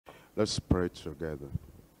Let's pray together.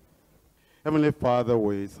 Heavenly Father,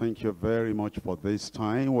 we thank you very much for this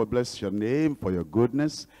time. We bless your name for your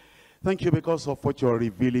goodness. Thank you because of what you are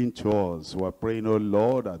revealing to us. We are praying, oh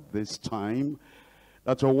Lord, at this time,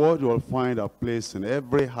 that your word will find a place in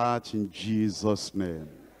every heart in Jesus' name.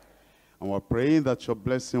 And we're praying that your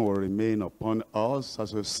blessing will remain upon us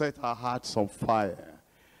as we set our hearts on fire,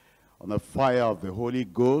 on the fire of the Holy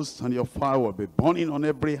Ghost, and your fire will be burning on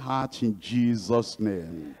every heart in Jesus'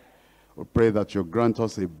 name. We pray that you grant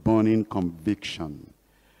us a burning conviction.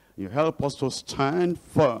 You help us to stand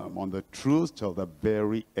firm on the truth till the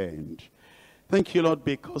very end. Thank you, Lord,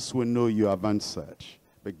 because we know you have answered.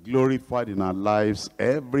 Be glorified in our lives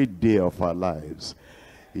every day of our lives.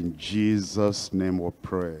 In Jesus' name we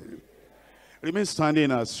pray. Remain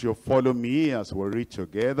standing as you follow me as we read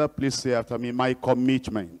together. Please say after me, my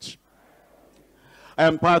commitment. I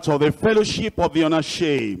am part of the fellowship of the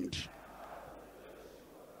unashamed.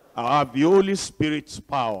 I have the Holy Spirit's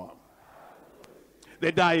power.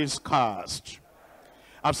 The die is cast.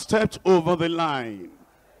 I've stepped over the line.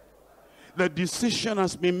 The decision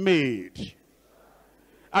has been made.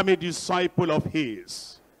 I'm a disciple of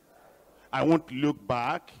his. I won't look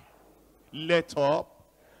back, let up,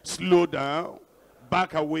 slow down,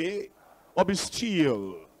 back away, or be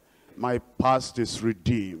still. My past is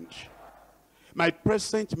redeemed. My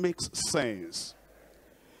present makes sense.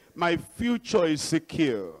 My future is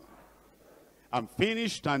secure. I'm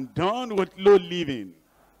finished and done with low living,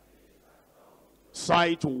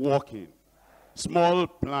 sight walking, small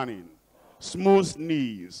planning, smooth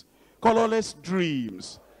knees, colorless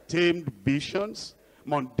dreams, tamed visions,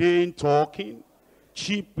 mundane talking,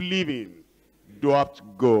 cheap living, dwarfed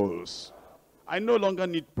goals. I no longer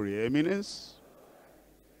need preeminence,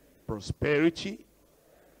 prosperity,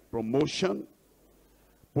 promotion,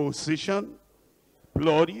 position,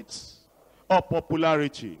 plaudits, or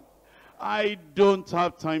popularity. I don't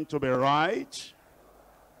have time to be right,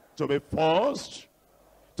 to be first,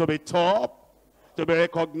 to be top, to be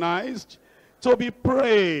recognized, to be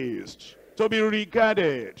praised, to be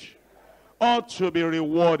regarded, or to be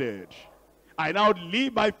rewarded. I now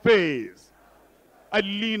live by faith. I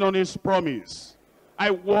lean on his promise.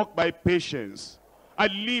 I walk by patience. I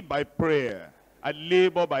live by prayer. I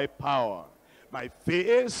labor by power. My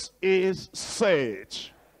face is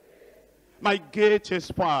set. My gate is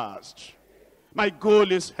fast. My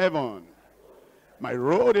goal is heaven. My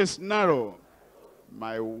road is narrow.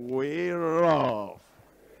 My way rough.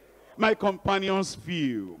 My companions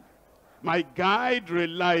few. My guide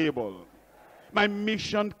reliable. My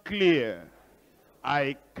mission clear.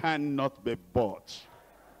 I cannot be bought.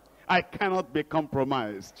 I cannot be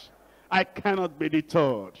compromised. I cannot be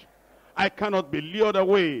deterred. I cannot be lured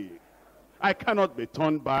away. I cannot be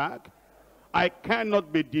turned back. I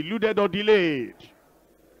cannot be deluded or delayed.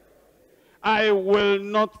 I will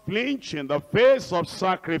not flinch in the face of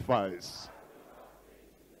sacrifice.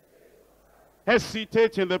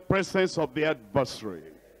 Hesitate in the presence of the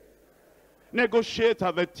adversary. Negotiate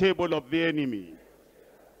at the table of the enemy.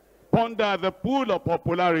 Ponder at the pool of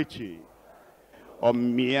popularity. Or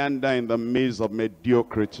meander in the maze of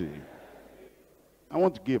mediocrity. I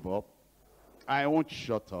won't give up. I won't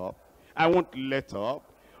shut up. I won't let up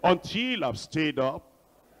until I've stayed up,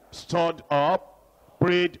 stood up,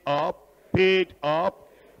 prayed up, paid up,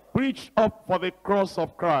 preached up for the cross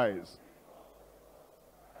of Christ.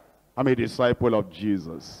 I'm a disciple of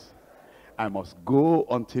Jesus. I must go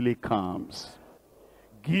until he comes.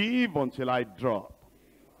 Give until I drop.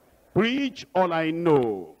 Preach all I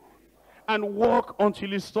know. And walk until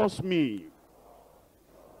he stores me.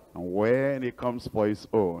 And when he comes for his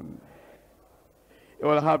own, he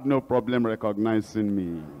will have no problem recognizing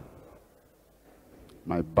me.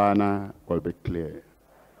 My banner will be clear.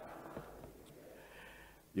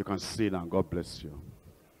 You can sit down. God bless you.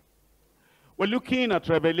 We're looking at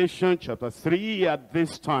Revelation chapter 3 at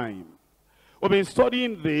this time. We've been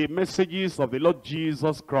studying the messages of the Lord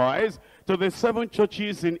Jesus Christ to the 7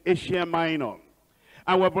 churches in Asia Minor.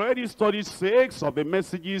 And we've already studied 6 of the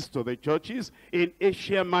messages to the churches in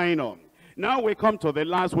Asia Minor. Now we come to the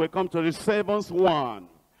last, we come to the 7th one.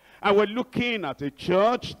 And we're looking at a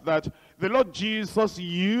church that the Lord Jesus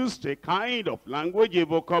used a kind of language, a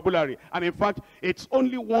vocabulary. And in fact, it's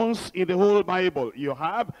only once in the whole Bible. You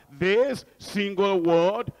have this single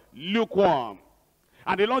word, lukewarm.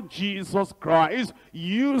 And the Lord Jesus Christ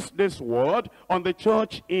used this word on the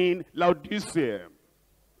church in Laodicea.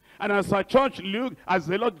 And as our church looked, as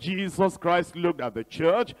the Lord Jesus Christ looked at the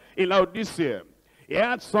church in Laodicea, he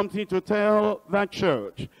had something to tell that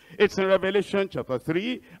church. It's in Revelation chapter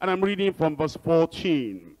 3, and I'm reading from verse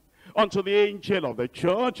 14. Unto the angel of the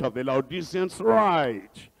church of the Laodiceans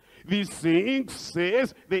write, These things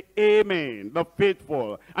says the Amen, the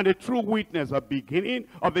faithful, and the true witness, the beginning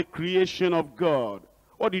of the creation of God.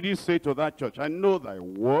 What did he say to that church? I know thy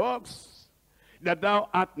works, that thou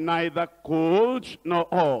art neither cold nor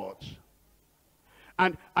hot.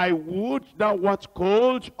 And I would thou wert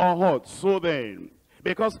cold or hot. So then,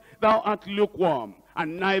 because thou art lukewarm,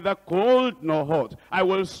 and neither cold nor hot, I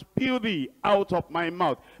will spew thee out of my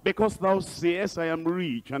mouth, because thou sayest, I am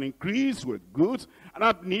rich, and increase with goods, and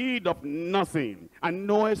have need of nothing, and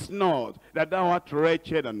knowest not that thou art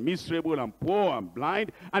wretched, and miserable, and poor, and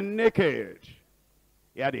blind, and naked.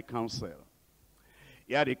 He had a counsel.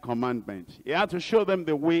 He had a commandment. He had to show them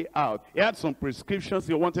the way out. He had some prescriptions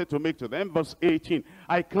he wanted to make to them. Verse 18,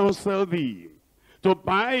 I counsel thee to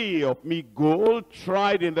buy of me gold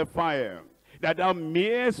tried in the fire, that thou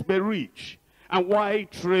mayest be rich, and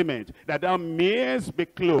white raiment, that thou mayest be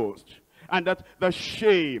clothed, and that the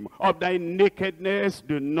shame of thy nakedness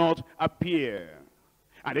do not appear.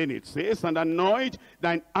 And then it says, and anoint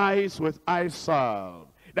thine eyes with eye salve,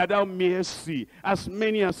 that thou mayest see. As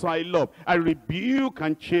many as I love, I rebuke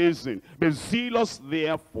and chasten. Be zealous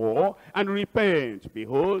therefore, and repent.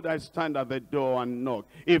 Behold, I stand at the door and knock.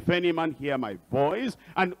 If any man hear my voice,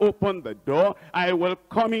 and open the door, I will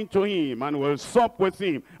come into him, and will sup with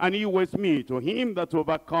him, and he with me. To him that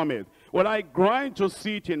overcometh will I grant to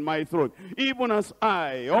sit in my throne, even as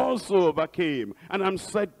I also overcame, and am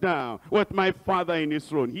set down with my Father in his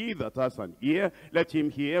throne. He that has an ear, let him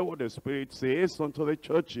hear what the Spirit says unto the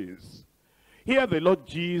churches. Here the Lord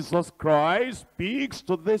Jesus Christ speaks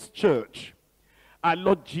to this church. Our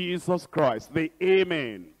Lord Jesus Christ, the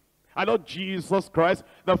Amen. Our Lord Jesus Christ,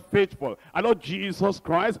 the faithful. Our Lord Jesus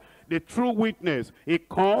Christ, the true witness. He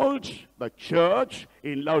called the church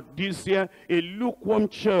in Laodicea a lukewarm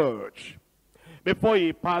church. Before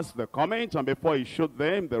he passed the comment and before he showed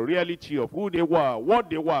them the reality of who they were, what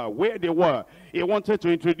they were, where they were, he wanted to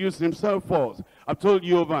introduce himself first. I've told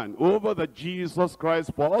you over and over that Jesus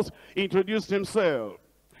Christ first introduced himself.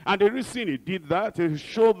 And the reason he did that is to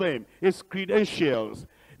show them his credentials,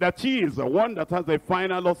 that he is the one that has the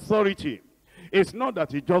final authority. It's not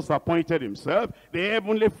that he just appointed himself. The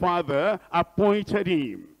Heavenly Father appointed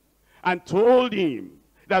him and told him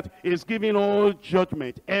that he's giving all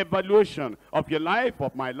judgment, evaluation of your life,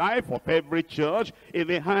 of my life, of every church in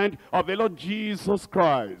the hand of the Lord Jesus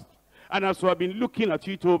Christ. And as we have been looking at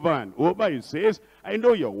it over and over, he says, I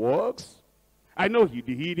know your works. I know the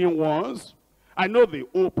hidden ones. I know the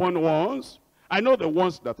open ones. I know the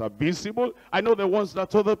ones that are visible. I know the ones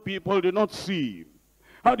that other people do not see.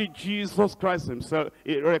 How did Jesus Christ himself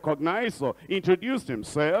recognize or introduce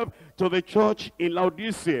himself to the church in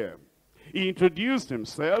Laodicea? He introduced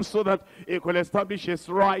himself so that he could establish his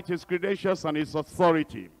right, his credentials, and his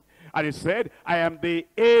authority. And he said, I am the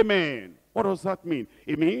Amen. What does that mean?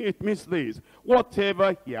 It means this.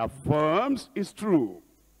 Whatever he affirms is true.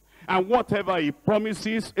 And whatever he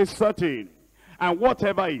promises is certain. And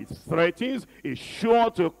whatever he threatens is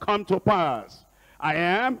sure to come to pass. I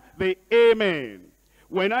am the Amen.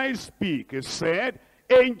 When I speak, it said,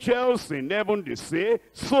 angels in heaven, they say,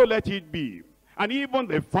 so let it be. And even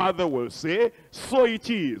the Father will say, so it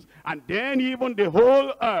is. And then even the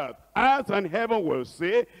whole earth and heaven will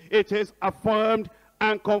say, it is affirmed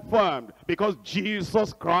and confirmed. Because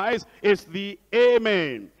Jesus Christ is the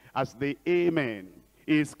Amen. As the Amen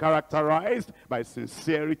is characterized by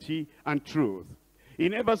sincerity and truth. He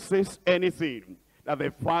never says anything that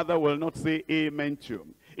the Father will not say amen to.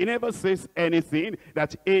 He never says anything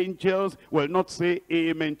that angels will not say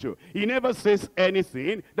amen to. He never says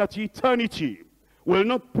anything that eternity will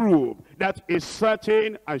not prove that is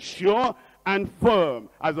certain and sure and firm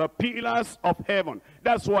as the pillars of heaven.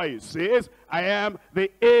 That's why he says, I am the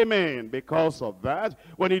Amen. Because of that,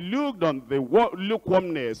 when he looked on the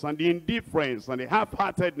lukewarmness and the indifference and the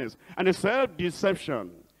half-heartedness and the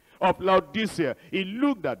self-deception of Laodicea, he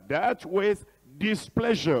looked at that with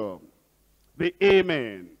displeasure. The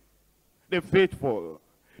Amen, the faithful,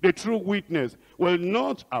 the true witness will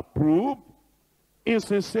not approve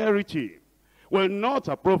insincerity, will not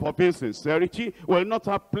approve of insincerity, will not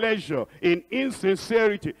have pleasure in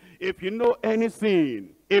insincerity. If you know anything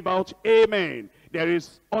about Amen, there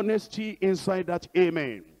is honesty inside that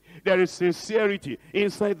Amen. There is sincerity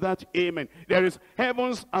inside that Amen. There is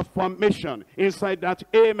heaven's affirmation inside that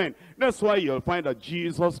Amen. That's why you'll find that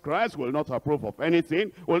Jesus Christ will not approve of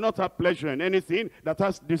anything, will not have pleasure in anything that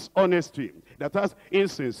has dishonesty, that has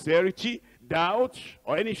insincerity, doubt,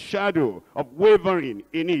 or any shadow of wavering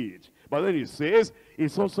in it. But then he says,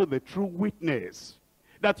 it's also the true witness.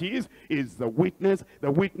 That is the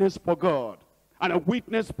witness for God, and a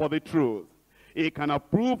witness for the truth. He can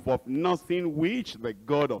approve of nothing which the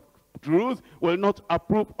God of truth will not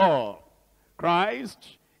approve of.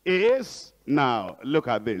 Christ is now. Look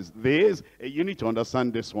at this. You need to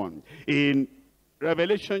understand this one. In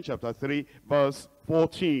Revelation chapter 3, verse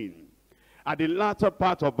 14. At the latter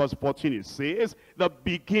part of verse 14, it says, the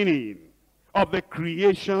beginning of the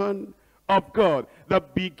creation of God. The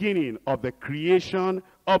beginning of the creation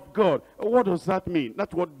of God. What does that mean?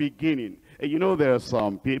 That word beginning. You know, there are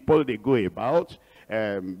some people, they go about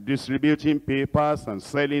distributing papers and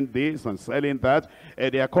selling this and selling that.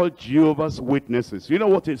 They are called Jehovah's Witnesses. You know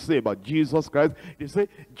what they say about Jesus Christ? They say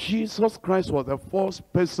Jesus Christ was the first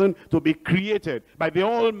person to be created by the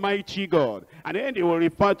Almighty God. And then they will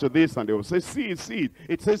refer to this and they will say, see it.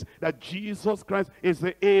 It says that Jesus Christ is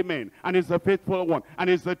the Amen, and is the faithful one, and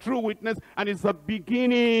is the true witness, and is the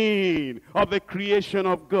beginning of the creation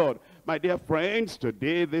of God. My dear friends,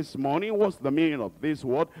 today, this morning, what's the meaning of this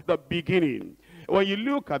word? The beginning. When you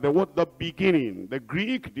look at the word, the beginning, the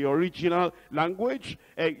Greek, the original language,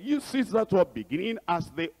 you see that word beginning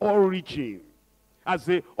as the origin, as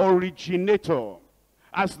the originator,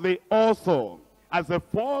 as the author, as the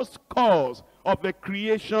first cause of the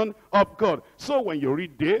creation of God. So when you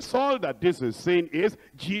read this, all that this is saying is,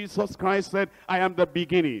 Jesus Christ said, I am the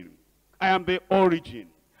beginning, I am the origin,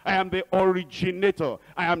 I am the originator,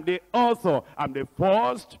 I am the author, I am the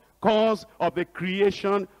first cause of the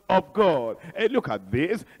creation of God. Look at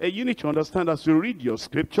this. You need to understand as you read your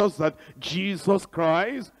scriptures that Jesus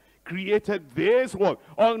Christ created this world.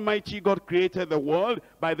 Almighty God created the world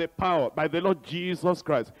by the power, by the Lord Jesus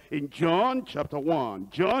Christ. In John chapter 1,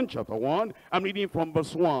 I'm reading from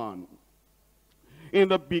verse 1. In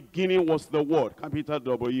the beginning was the Word, capital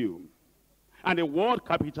W. And the Word,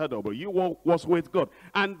 capital W, was with God.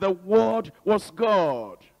 And the Word was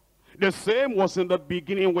God. The same was in the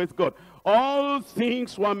beginning with God. All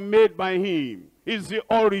things were made by him. He's the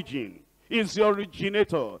origin. He's the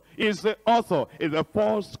originator. He's the author. He's the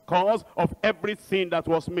first cause of everything that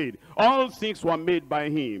was made. All things were made by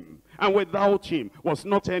him. And without him was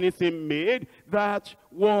not anything made that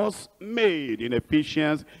was made. In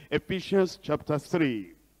Ephesians chapter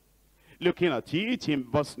 3. Looking at it in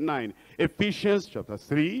verse 9. Ephesians chapter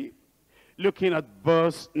 3. Looking at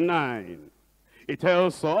verse 9. It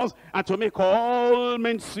tells us, and to make all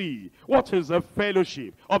men see what is the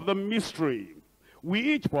fellowship of the mystery,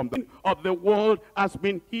 which from the of the world has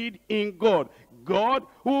been hid in God. God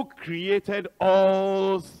who created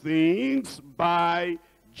all things by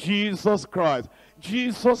Jesus Christ.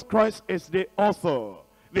 Jesus Christ is the author,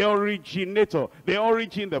 the originator, the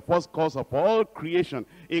origin, the first cause of all creation.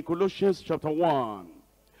 In Colossians chapter 1,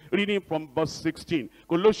 reading from verse 16.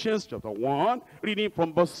 Colossians chapter 1, reading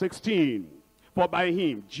from verse 16. For by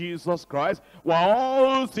him, Jesus Christ, were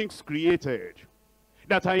all things created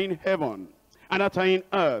that are in heaven and that are in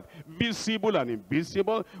earth, visible and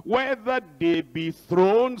invisible, whether they be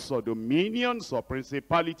thrones or dominions or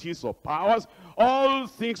principalities or powers, all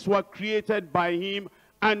things were created by him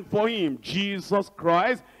and for him. Jesus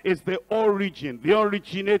Christ is the origin, the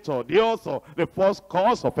originator, the author, the first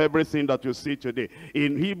cause of everything that you see today.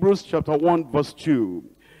 In Hebrews chapter 1 verse 2.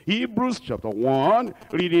 Hebrews chapter 1,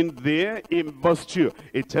 reading there in verse 2,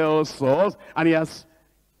 it tells us,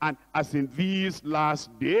 and as in these last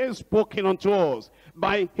days spoken unto us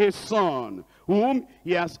by his Son, whom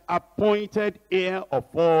he has appointed heir of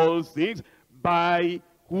all things, by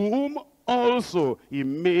whom also he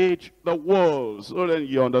made the world. So then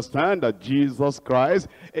you understand that Jesus Christ,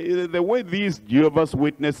 the way these Jehovah's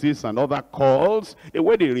Witnesses and other cults, the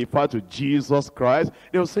way they refer to Jesus Christ,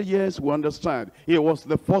 they'll say, yes, we understand. He was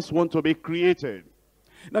the first one to be created.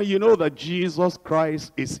 Now you know that Jesus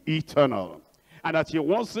Christ is eternal, and that he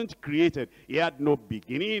wasn't created. He had no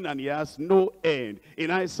beginning and he has no end.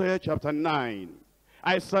 In Isaiah chapter 9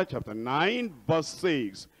 verse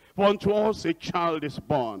 6, for unto us a child is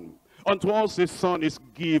born, unto us a son is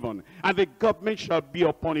given, and the government shall be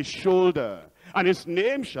upon his shoulder, and his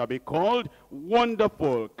name shall be called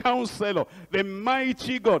Wonderful Counselor. The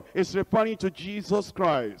mighty God is referring to Jesus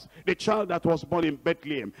Christ, the child that was born in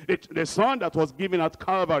Bethlehem, the son that was given at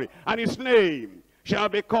Calvary, and his name shall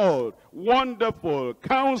be called Wonderful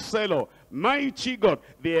Counselor, Mighty God,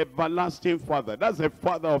 the Everlasting Father. That's the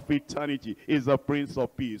Father of eternity, is the Prince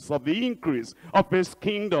of Peace, of the increase of his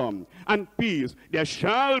kingdom and peace. There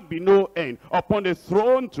shall be no end upon the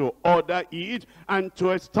throne to order it and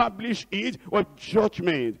to establish it with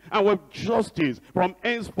judgment and with justice from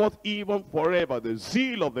henceforth even forever. The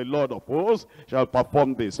zeal of the Lord of hosts shall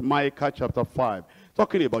perform this. Micah chapter 5.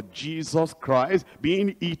 talking about Jesus Christ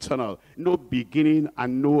being eternal, no beginning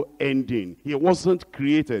and no ending. He wasn't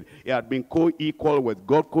created. He had been co-equal with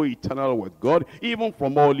God, co-eternal with God, even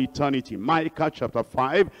from all eternity. Micah chapter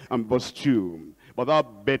 5 and verse 2. But thou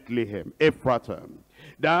Bethlehem, Ephratah,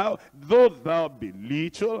 thou, though thou be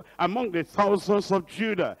little among the thousands of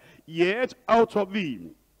Judah, yet out of thee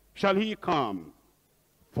shall he come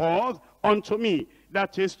forth unto me,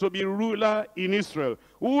 that is to be ruler in Israel,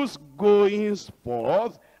 whose goings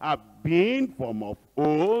forth have been from of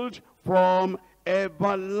old, from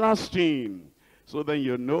everlasting. So then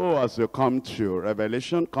you know, as you come to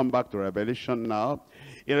Revelation, come back to Revelation now.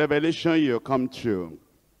 In Revelation you come to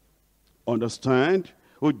understand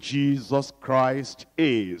who Jesus Christ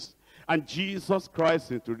is. And Jesus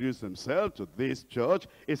Christ introduced himself to this church.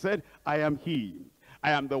 He said, I am he.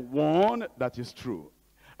 I am the one that is true.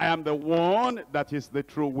 I am the one that is the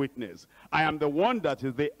true witness. I am the one that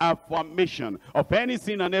is the affirmation of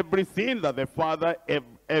anything and everything that the Father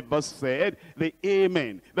ever said. The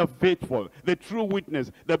Amen, the faithful, the true witness,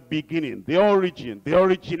 the beginning, the origin, the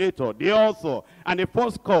originator, the author, and the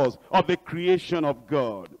first cause of the creation of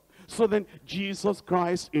God. So then Jesus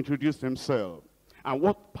Christ introduced himself, and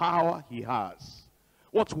what power he has,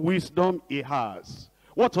 what wisdom he has,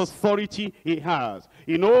 what authority he has.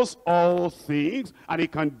 He knows all things, and he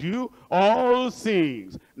can do all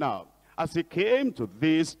things. Now, as he came to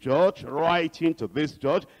this church, writing to this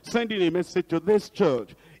church, sending a message to this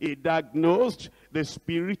church, he diagnosed the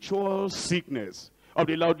spiritual sickness of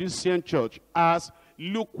the Laodicean church as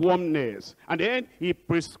lukewarmness. And then he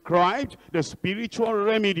prescribed the spiritual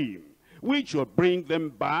remedy, which would bring them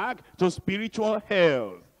back to spiritual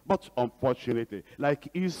health. But unfortunately, like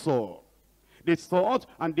Esau, they thought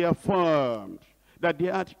and they affirmed that they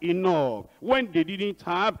had enough when they didn't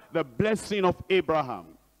have the blessing of Abraham.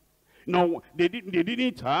 No, they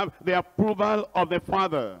didn't have the approval of the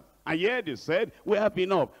Father. And yet they said, we have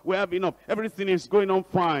enough, we have enough. Everything is going on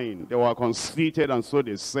fine. They were conceited, and so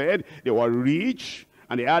they said. They were rich,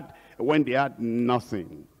 and they had, when they had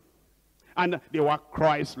nothing. And they were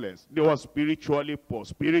Christless. They were spiritually poor,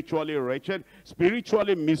 spiritually wretched,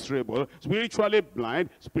 spiritually miserable, spiritually blind,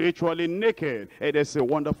 spiritually naked. And there's a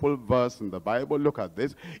wonderful verse in the Bible. Look at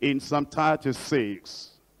this. In Psalm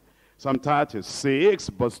 36. Psalm 36,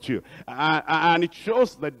 verse 2. And it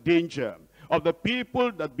shows the danger of the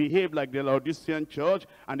people that behave like the Laodicean church,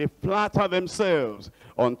 and they flatter themselves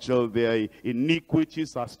until their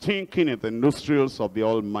iniquities are stinking in the nostrils of the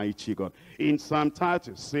Almighty God. In Psalm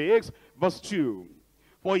 36, verse 2,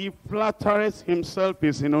 for he flattereth himself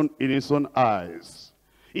in his own eyes.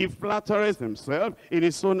 He flattereth himself in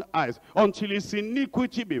his own eyes, until his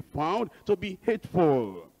iniquity be found to be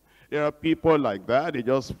hateful. There are people like that. They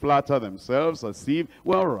just flatter themselves as if,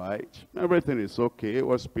 we're all right, everything is okay,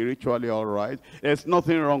 we're spiritually all right. There's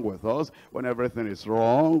nothing wrong with us when everything is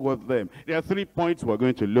wrong with them. There are 3 points we're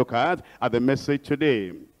going to look at the message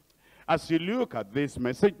today. As you look at this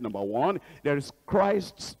message, number 1, there is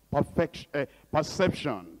Christ's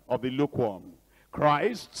perception of the lukewarm.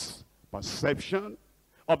 Christ's perception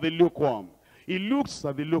of the lukewarm. He looks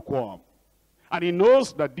at the lukewarm, and he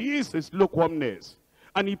knows that this is lukewarmness,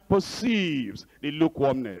 and he perceives the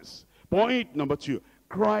lukewarmness. Point number 2,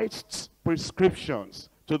 Christ's prescriptions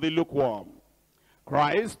to the lukewarm.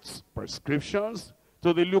 Christ's prescriptions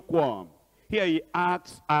to the lukewarm. Here he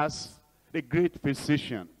acts as the great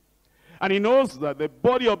physician. And he knows that the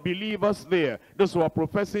body of believers there, those who are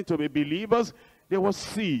professing to be believers, they were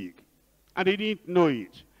sick, and they didn't know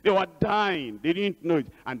it. They were dying, they didn't know it.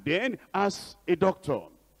 And then, as a doctor,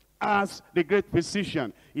 as the great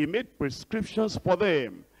physician, he made prescriptions for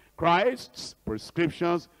them. Christ's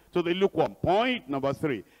prescriptions to the lukewarm. Point number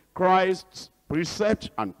 3, Christ's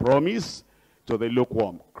precept and promise to the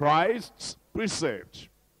lukewarm. Christ's precept.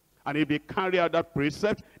 And if they carry out that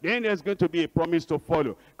precept, then there's going to be a promise to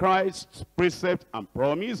follow. Christ's precept and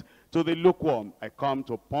promise to the lukewarm. I come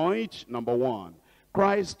to point number 1.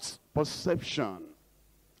 Christ's perception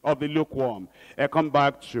of the lukewarm. I come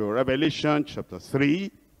back to Revelation chapter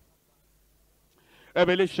 3.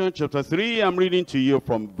 Revelation chapter 3, I'm reading to you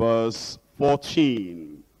from verse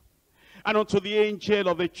 14. And unto the angel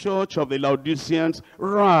of the church of the Laodiceans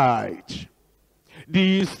write,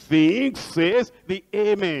 these things says the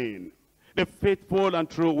Amen, the faithful and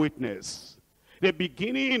true witness, the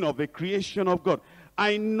beginning of the creation of God.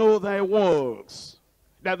 I know thy works,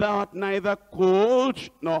 that thou art neither cold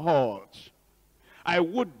nor hot. I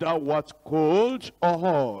would thou wert cold or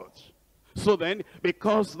hot. So then,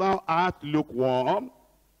 because thou art lukewarm,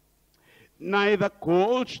 neither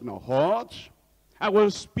cold nor hot, I will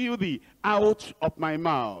spew thee out of my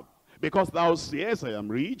mouth. Because thou sayest, I am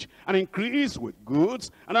rich, and increase with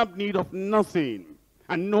goods, and have need of nothing.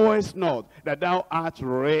 And knowest not that thou art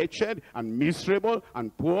wretched, and miserable,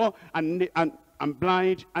 and poor, and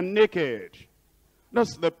blind, and naked.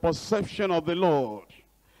 That's the perception of the Lord.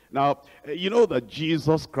 Now, you know that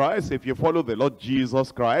Jesus Christ, if you follow the Lord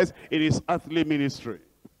Jesus Christ, in his earthly ministry,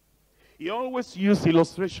 he always used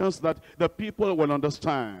illustrations that the people will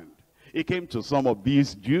understand. He came to some of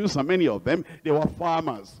these Jews, and many of them, they were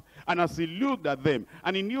farmers. And as he looked at them,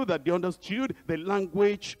 and he knew that they understood the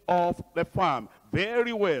language of the farm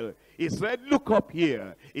very well, he said, look up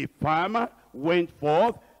here. A farmer went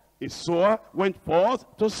forth, a sower went forth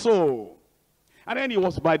to sow. And then he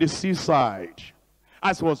was by the seaside.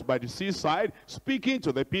 As he was by the seaside, speaking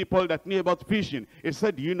to the people that knew about fishing, he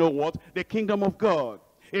said, do you know what? The kingdom of God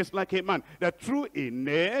is like a man that threw a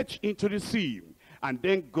net into the sea, and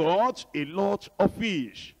then got a lot of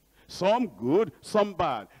fish. Some good, some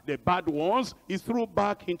bad. The bad ones he threw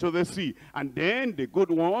back into the sea, and then the good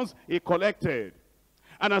ones he collected.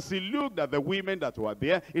 And as he looked at the women that were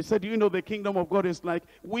there, he said, you know, the kingdom of God is like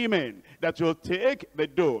women that will take the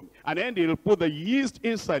dough, and then they'll put the yeast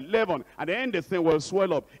inside, leaven, and then the thing will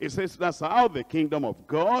swell up. He says, that's how the kingdom of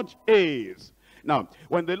God is. Now,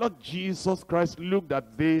 when the Lord Jesus Christ looked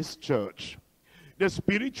at this church, the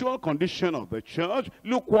spiritual condition of the church,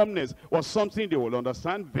 lukewarmness, was something they will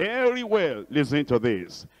understand very well. Listen to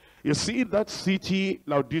this. You see, that city,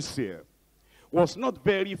 Laodicea, was not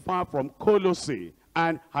very far from Colossae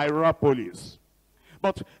and Hierapolis.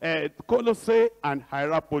 But Colossae and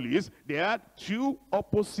Hierapolis, they had two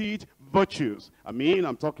opposite virtues. I mean,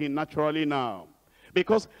 I'm talking naturally now.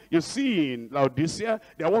 Because you see, in Laodicea,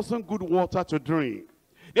 there wasn't good water to drink.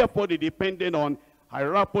 Therefore, they depended on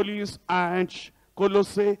Hierapolis and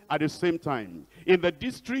Colossae at the same time. In the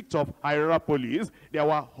district of Hierapolis, there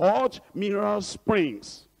were hot mineral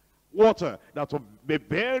springs. Water that would be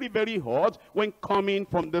very, very hot when coming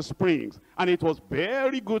from the springs. And it was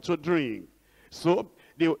very good to drink. So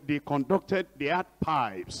they had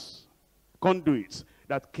pipes, conduits,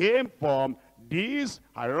 that came from these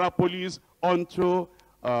Hierapolis onto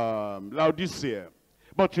Laodicea.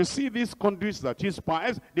 But you see, these conduits, that these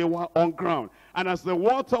pipes, they were on ground. And as the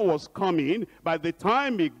water was coming, by the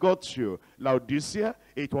time it got to Laodicea,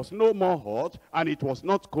 it was no more hot, and it was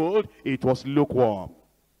not cold, it was lukewarm.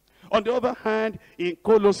 On the other hand, in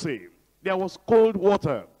Colossae, there was cold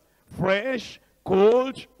water, fresh,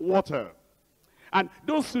 cold water. And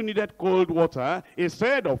those who needed cold water,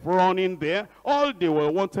 instead of running there, all they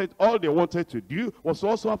wanted to do was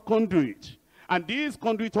also have conduit. And this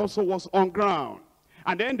conduit also was on ground.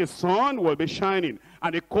 And then the sun will be shining,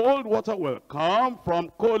 and the cold water will come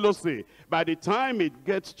from Colossae. By the time it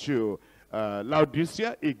gets to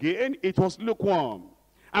Laodicea, again, it was lukewarm.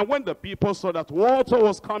 And when the people saw that water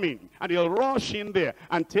was coming, and they'll rush in there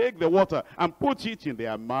and take the water and put it in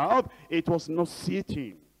their mouth, it was not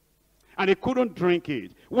sitting. And they couldn't drink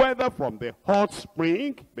it. Whether from the hot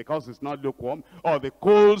spring, because it's not lukewarm, or the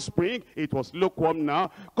cold spring, it was lukewarm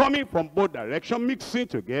now. Coming from both directions, mixing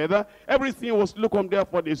together, everything was lukewarm,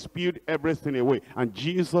 therefore they spewed everything away. And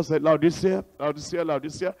Jesus said, Laodicea, Laodicea,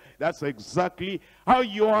 Laodicea, that's exactly how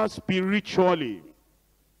you are spiritually.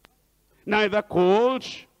 Neither cold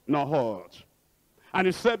nor hot. And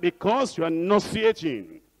he said, because you are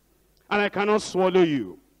nauseating, and I cannot swallow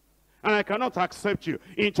you, and I cannot accept you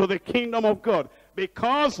into the kingdom of God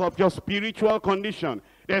because of your spiritual condition.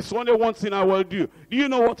 There's only one thing I will do. Do you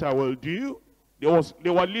know what I will do? They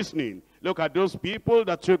were listening. Look at those people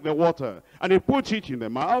that took the water, and they put it in the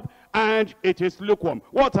mouth, and it is lukewarm.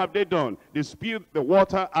 What have they done? They spewed the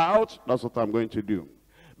water out. That's what I'm going to do.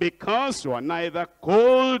 Because you are neither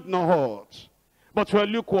cold nor hot, but you are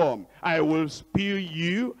lukewarm, I will spew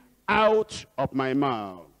you out of my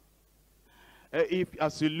mouth.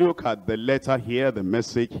 As you look at the letter here, the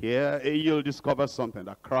message here, you'll discover something,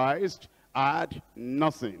 that Christ had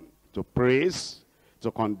nothing to praise, to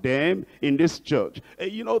condemn in this church.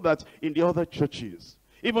 You know that in the other churches,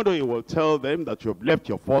 even though he will tell them that you have left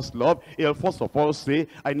your first love, he'll first of all say,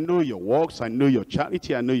 I know your works, I know your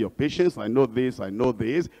charity, I know your patience, I know this,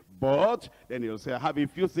 but then he'll say, I have a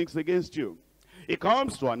few things against you. He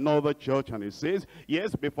comes to another church and he says,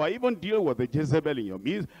 yes, before I even deal with the Jezebel in your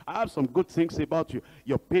midst, I have some good things about you.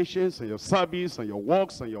 Your patience and your service and your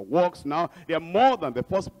works now, they are more than the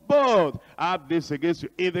first, but I have this against you.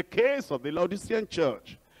 In the case of the Laodicean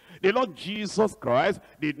church, the Lord Jesus Christ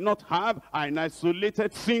did not have an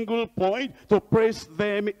isolated single point to praise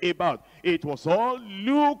them about. It was all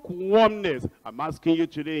lukewarmness. I'm asking you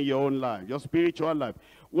today in your own life, your spiritual life,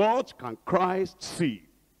 what can Christ see?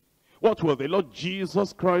 What will the Lord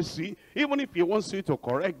Jesus Christ see? Even if he wants you to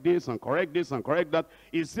correct this and correct this and correct that,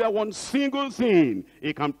 is there one single thing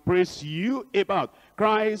he can praise you about?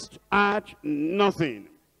 Christ had nothing,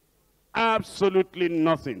 absolutely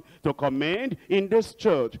nothing to commend in this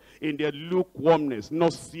church, in their lukewarmness,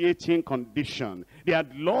 nauseating condition. They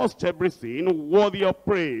had lost everything worthy of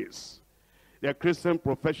praise. Their Christian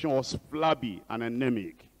profession was flabby and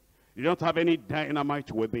anemic. They don't have any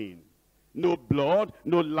dynamite within. No blood,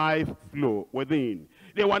 no life flow within.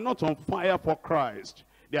 They were not on fire for Christ.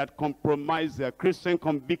 They had compromised their Christian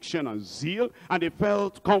conviction and zeal, and they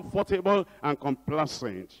felt comfortable and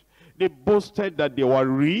complacent. They boasted that they were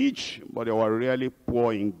rich, but they were really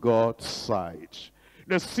poor in God's sight.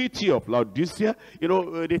 The city of Laodicea, you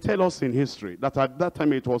know, they tell us in history that at that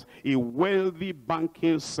time it was a wealthy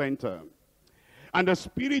banking center. And the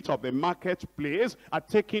spirit of the marketplace had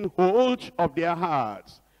taken hold of their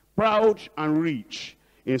hearts. Proud and rich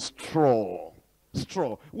in straw,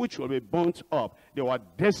 which will be burnt up. They were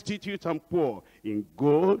destitute and poor in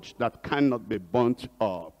gold that cannot be burnt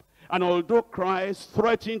up. And although Christ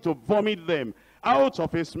threatened to vomit them out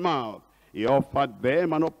of his mouth, he offered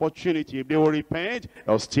them an opportunity. If they will repent,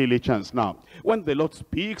 there was still a chance. Now, when the Lord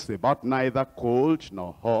speaks about neither cold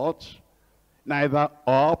nor hot, neither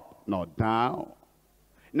up nor down,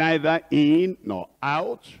 neither in nor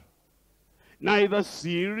out, neither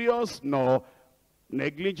serious nor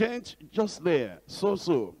negligent, just there. So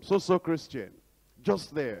Christian.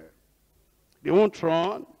 Just there. They won't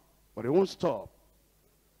run, but they won't stop.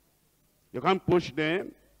 You can't push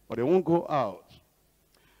them, but they won't go out.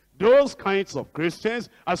 Those kinds of Christians,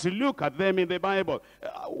 as you look at them in the Bible,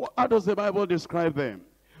 how does the Bible describe them?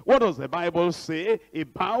 What does the Bible say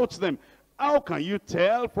about them? How can you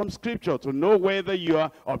tell from Scripture to know whether you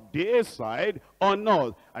are of their side or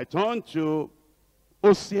not? I turn to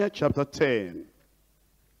Hosea chapter 10.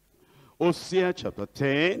 Hosea chapter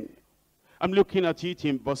 10. I'm looking at it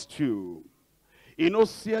in verse 2. In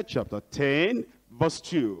Hosea chapter 10, verse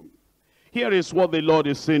 2. Here is what the Lord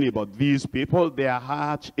is saying about these people. Their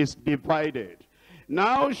heart is divided.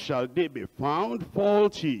 Now shall they be found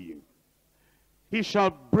faulty. He shall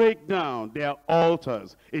break down their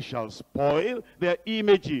altars. He shall spoil their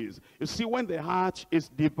images. You see, when the heart is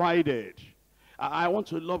divided, I want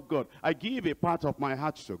to love God. I give a part of my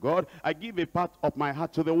heart to God. I give a part of my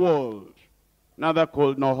heart to the world. Neither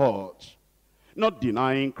cold nor hot. Not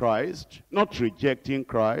denying Christ. Not rejecting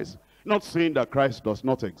Christ. Not saying that Christ does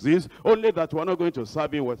not exist. Only that we're not going to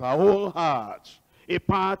serve him with our whole heart. A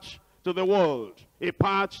part to the world. A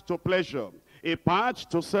part to pleasure. A part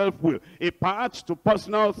to self-will, a part to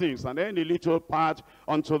personal things, and then a little part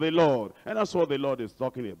unto the Lord. And that's what the Lord is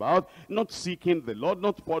talking about. Not seeking the Lord,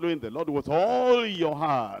 not following the Lord with all your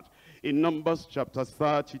heart. In Numbers chapter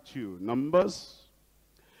 32. Numbers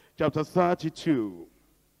chapter 32.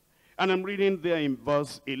 And I'm reading there in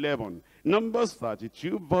verse 11. Numbers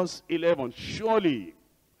 32, verse 11. Surely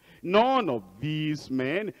none of these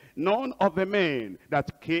men, none of the men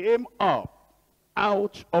that came up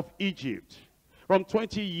out of Egypt from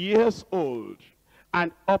 20 years old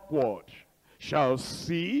and upward shall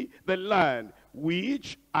see the land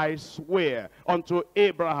which I swear unto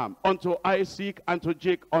Abraham, unto Isaac, and to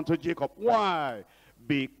Jacob. Why?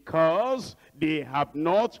 Because they have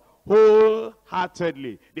not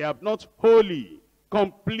wholeheartedly, they have not wholly,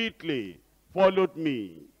 completely followed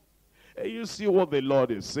me. You see what the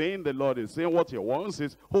Lord is saying? The Lord is saying what he wants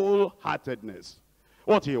is wholeheartedness.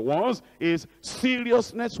 What he wants is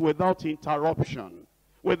seriousness without interruption,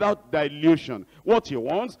 without dilution. What he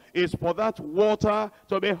wants is for that water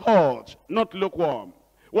to be hot, not lukewarm.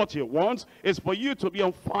 What he wants is for you to be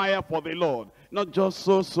on fire for the Lord. Not just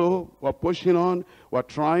so, we're pushing on, we're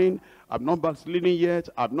trying. I'm not backsliding yet,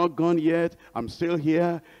 I've not gone yet, I'm still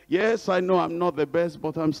here. Yes, I know I'm not the best,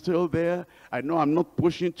 but I'm still there. I know I'm not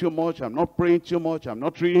pushing too much, I'm not praying too much, I'm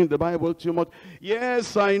not reading the Bible too much.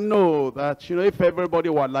 Yes, I know that, if everybody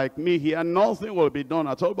were like me here, nothing will be done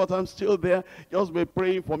at all, but I'm still there. Just be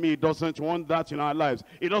praying for me. He doesn't want that in our lives.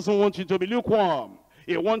 He doesn't want you to be lukewarm.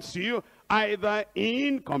 He wants you either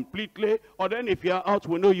in completely, or then if you're out,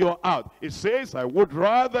 we know you're out. It says, I would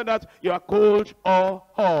rather that you are cold or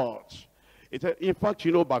hot. In fact,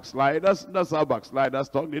 backsliders, that's how backsliders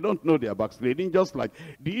talk. They don't know they are backsliding. Just like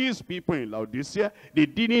these people in Laodicea, they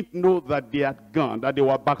didn't know that they had gone, that they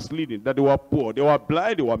were backsliding, that they were poor, they were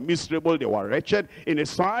blind, they were miserable, they were wretched in the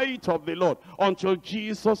sight of the Lord, until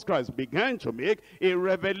Jesus Christ began to make a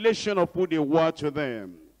revelation of who they were to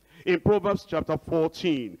them. In Proverbs chapter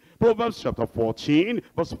 14, verse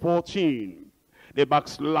 14, the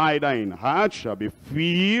backslider in heart shall be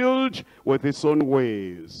filled with his own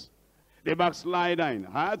ways. The backslider in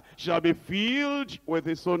heart shall be filled with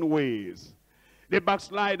his own ways. The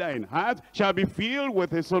backslider in heart shall be filled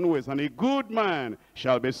with his own ways. And a good man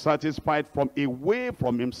shall be satisfied from away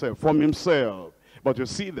from himself, But you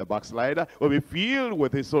see, the backslider will be filled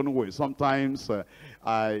with his own ways. Sometimes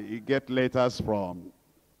I get letters from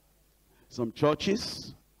some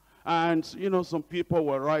churches. And, some people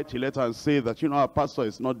will write a letter and say that, our pastor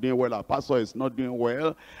is not doing well, our pastor is not doing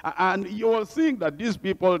well. And you will think that these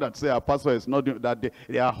people that say our pastor is not doing, that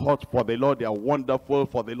they are hot for the Lord, they are wonderful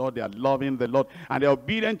for the Lord, they are loving the Lord, and they are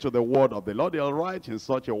obedient to the word of the Lord. They'll write in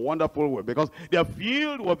such a wonderful way because they are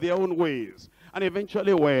filled with their own ways. And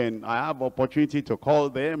eventually when I have opportunity to call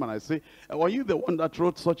them and I say, were you the one that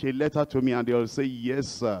wrote such a letter to me? And they'll say,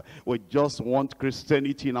 yes, we just want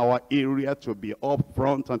Christianity in our area to be up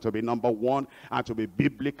front and to be number one and to be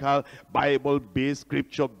biblical, Bible-based,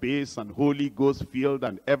 scripture-based, and Holy Ghost-filled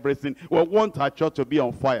and everything. We want our church to be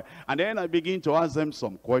on fire. And then I begin to ask them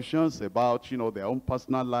some questions about, their own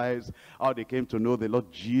personal lives, how they came to know the Lord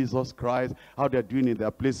Jesus Christ, how they're doing in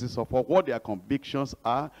their places of work, what their convictions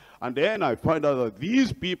are. And then I find out that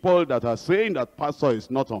these people that are saying that pastor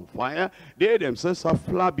is not on fire, they themselves are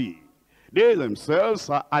flabby. They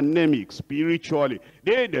themselves are anemic spiritually.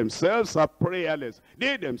 They themselves are prayerless.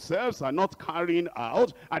 They themselves are not carrying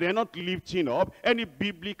out and they're not lifting up any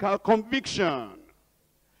biblical conviction.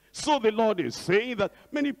 So the Lord is saying that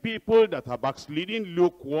many people that are backsliding,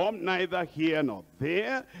 lukewarm, neither here nor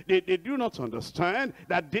there, they do not understand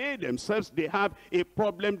that they themselves, they have a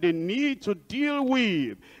problem they need to deal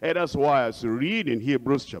with. And that's why as you read in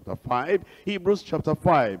Hebrews chapter 5,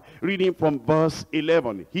 reading from verse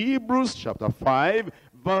 11. Hebrews chapter 5,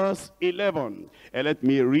 verse 11. And let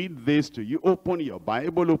me read this to you. Open your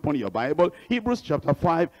Bible. Hebrews chapter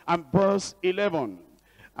 5 and verse 11.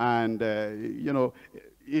 And,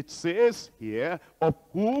 it says here, of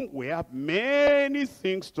whom we have many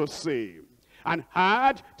things to say, and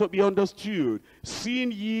hard to be understood,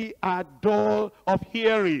 seeing ye are dull of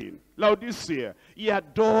hearing. Laodicea, ye are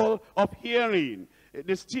dull of hearing.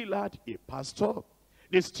 They still had a pastor.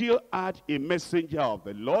 They still had a messenger of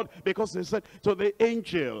the Lord, because they said to the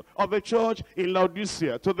angel of the church in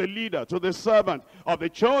Laodicea, to the leader, to the servant of the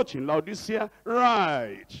church in Laodicea,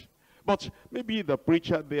 write. But maybe the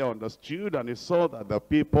preacher there understood and he saw that the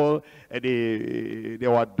people, they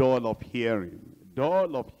were dull of hearing.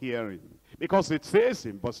 Because it says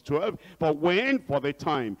in verse 12, for when for the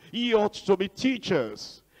time ye ought to be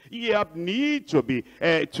teachers, ye have need to be,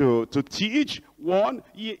 to teach one,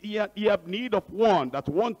 ye have need of one that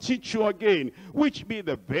won't teach you again, which be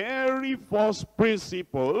the very first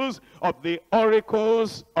principles of the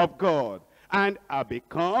oracles of God, and are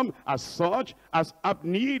become as such as have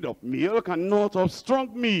need of milk and not of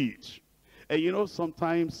strong meat.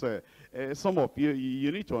 Sometimes some of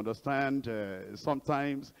you need to understand,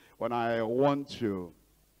 sometimes when I want to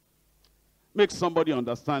make somebody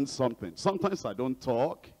understand something, sometimes I don't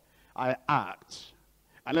talk, I act.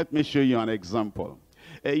 And let me show you an example.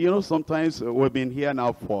 Sometimes we've been here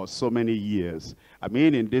now for so many years.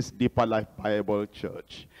 In this Deeper Life Bible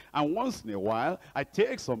Church. And once in a while, I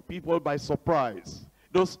take some people by surprise.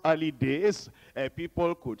 Those early days,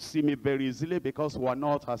 people could see me very easily because we're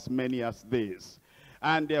not as many as this.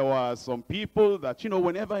 And there were some people that,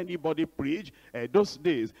 whenever anybody preached, those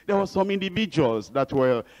days, there were some individuals that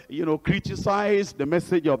were, criticize the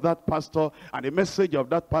message of that pastor, and the message of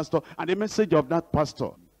that pastor, and the message of that pastor.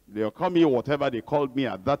 They'll call me whatever they called me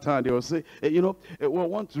at that time. They will say, we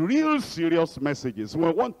want real serious messages.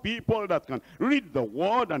 We want people that can read the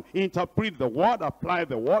word and interpret the word, apply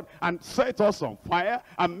the word, and set us on fire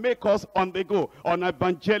and make us on the go, on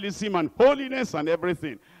evangelism and holiness and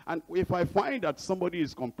everything. And if I find that somebody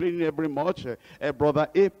is complaining every much, brother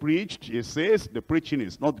A preached, he says the preaching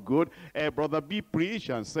is not good. Brother B preached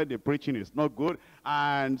and said the preaching is not good.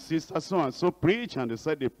 And sister so-and-so preached and they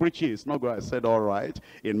said the preaching is not good. I said, all right,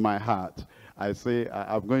 in my heart. I say,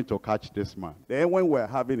 I'm going to catch this man. Then when we're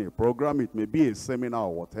having a program, it may be a seminar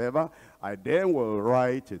or whatever, I then will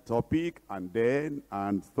write a topic and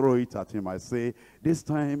throw it at him. I say, this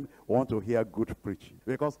time I want to hear good preaching,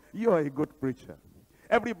 because you are a good preacher.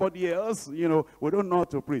 Everybody else, we don't know how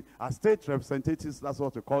to preach. As state representatives, that's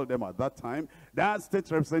what we call them at that time. That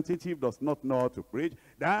state representative does not know how to preach.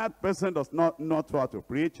 That person does not know how to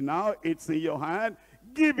preach. Now it's in your hand.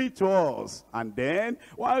 Give it to us. And then,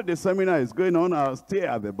 while the seminar is going on, I'll stay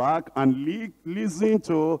at the back and listen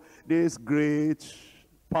to this great,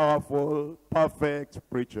 powerful, perfect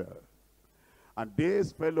preacher. And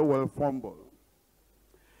this fellow will fumble.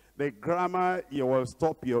 The grammar, you will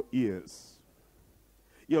stop your ears.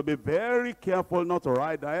 You'll be very careful not to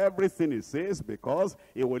write everything he says, because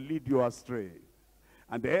it will lead you astray.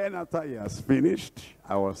 And then after he has finished,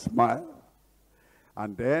 I will smile.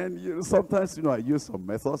 And then sometimes, I use some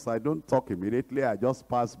methods. I don't talk immediately. I just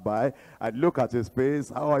pass by. I look at his face.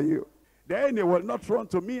 How are you? Then he will not run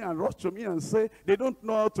to me and rush to me and say, they don't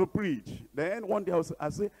know how to preach. Then one day I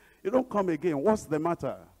say, you don't come again. What's the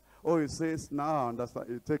matter? Oh, he says, now I understand.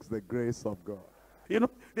 It takes the grace of God.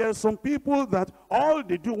 There are some people that all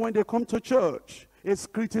they do when they come to church is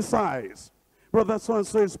criticize. Brother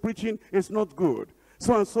so-and-so is preaching, it's not good.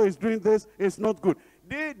 So-and-so is doing this, it's not good.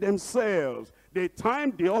 They themselves, the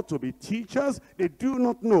time they ought to be teachers, they do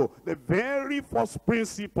not know the very first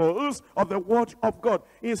principles of the word of God.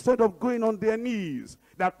 Instead of going on their knees,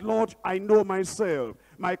 that, Lord, I know myself.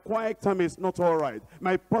 My quiet time is not all right.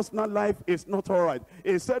 My personal life is not all right.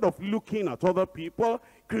 Instead of looking at other people,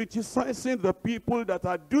 criticizing the people that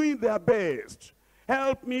are doing their best.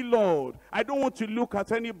 Help me, Lord. I don't want to look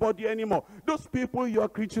at anybody anymore. Those people you are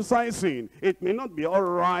criticizing, it may not be all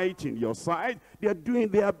right in your sight. They are doing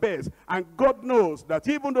their best. And God knows that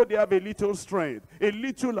even though they have a little strength, a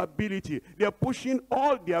little ability, they are pushing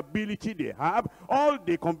all the ability they have, all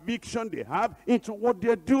the conviction they have into what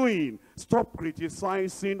they are doing. Stop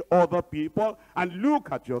criticizing other people and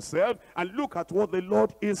look at yourself and look at what the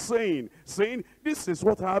Lord is saying. Saying, this is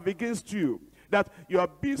what I have against you. That you are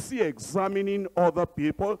busy examining other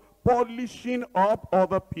people, polishing up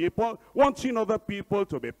other people, wanting other people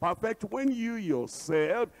to be perfect, when you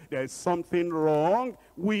yourself, there is something wrong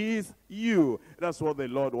with you. That's what the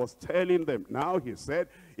Lord was telling them. Now he said,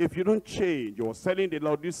 if you don't change, he was telling the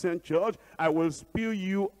Laodicean church, I will spew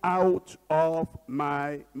you out of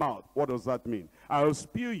my mouth. What does that mean? I will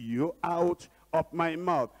spew you out of my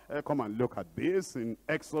mouth. Come and look at this in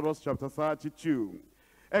Exodus chapter 32.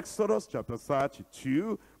 Exodus chapter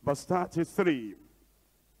 32, verse 33.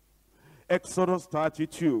 Exodus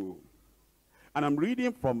 32. And I'm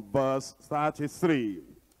reading from verse 33.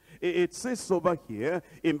 It says over here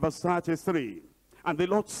in verse 33, and the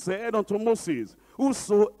Lord said unto Moses,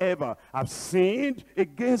 whosoever hath sinned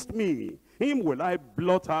against me, him will I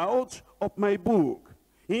blot out of my book.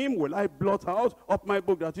 Him will I blot out of my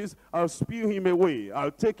book. That is, I'll spew him away.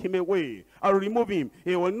 I'll take him away. I'll remove him.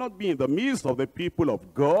 He will not be in the midst of the people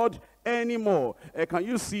of God anymore. Can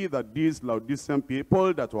you see that these Laodicean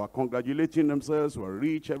people that were congratulating themselves were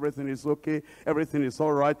rich, everything is okay, everything is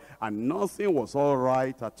all right, and nothing was all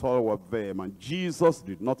right at all with them. And Jesus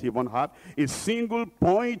did not even have a single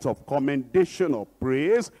point of commendation or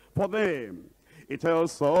praise for them. It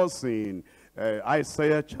tells us in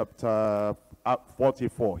Isaiah chapter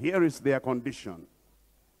 44. Here is their condition.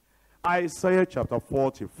 Isaiah chapter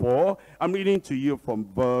 44. I'm reading to you from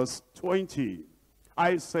verse 20.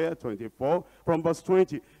 Isaiah 24 from verse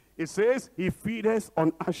 20. It says, he feedeth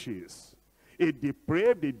on ashes. A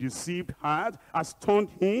depraved, a deceived heart has turned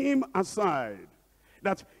him aside,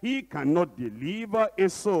 that he cannot deliver a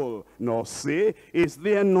soul, nor say, is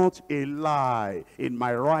there not a lie in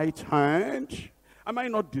my right hand? Am I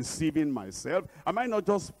not deceiving myself? Am I not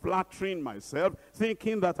just flattering myself,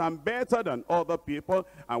 thinking that I'm better than other people?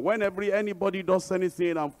 And whenever anybody does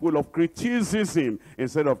anything, I'm full of criticism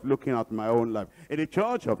instead of looking at my own life. In the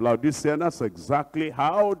church of Laodicea, that's exactly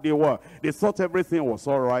how they were. They thought everything was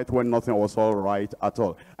all right when nothing was all right at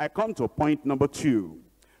all. I come to point number 2.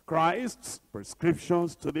 Christ's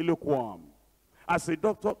prescriptions to the lukewarm. As a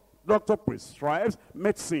doctor prescribes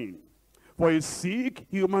medicine for a sick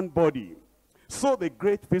human body, so the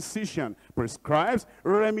great physician prescribes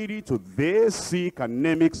remedy to their sick,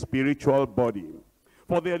 anemic spiritual body.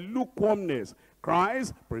 For their lukewarmness,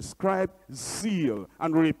 Christ prescribed zeal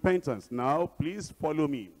and repentance. Now, please follow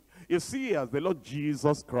me. You see, as the Lord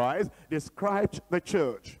Jesus Christ described the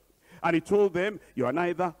church, and he told them, you are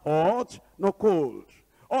neither hot nor cold.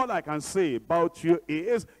 All I can say about you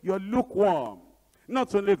is, you are lukewarm.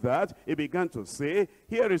 Not only that, he began to say,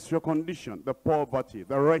 here is your condition, the poverty,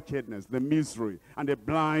 the wretchedness, the misery, and the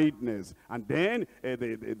blindness. And then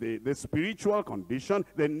the spiritual condition,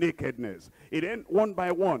 the nakedness. And then one by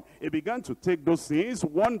one, he began to take those things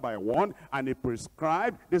one by one, and he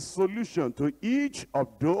prescribed the solution to each of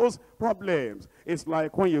those problems. It's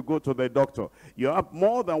like when you go to the doctor. You have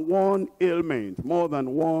more than one ailment, more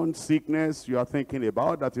than one sickness you are thinking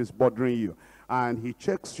about that is bothering you. And he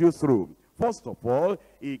checks you through. First of all,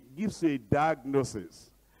 he gives you a diagnosis.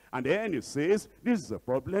 And then he says, this is a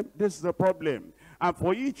problem, this is a problem. And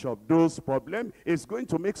for each of those problems, he's going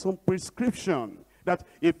to make some prescription. That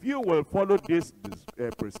if you will follow this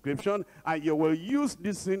prescription and you will use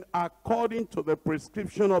this thing according to the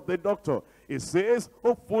prescription of the doctor, it says,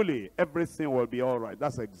 hopefully everything will be all right.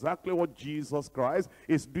 That's exactly what Jesus Christ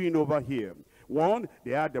is doing over here. One,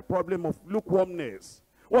 they had the problem of lukewarmness.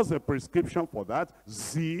 What's the prescription for that?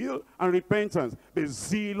 Zeal and repentance. Be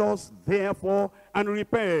zealous, therefore, and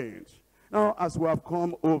repent. Now, as we have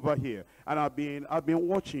come over here, and I've been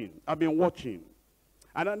watching.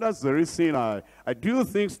 And that's the reason I do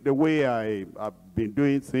things the way I've been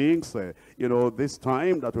doing things, this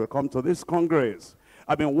time that we come to this Congress.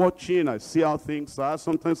 I've been watching, I see how things are.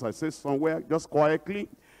 Sometimes I sit somewhere just quietly,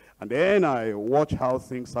 and then I watch how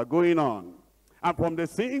things are going on. And from the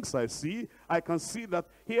things I see, I can see that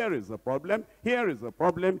here is a problem, here is a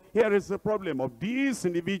problem, here is a problem of these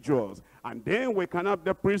individuals. And then we can have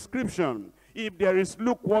the prescription. If there is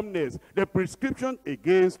lukewarmness, the prescription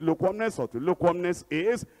against lukewarmness or to lukewarmness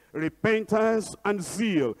is repentance and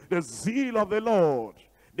zeal, the zeal of the Lord.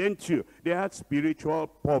 Then too, they had spiritual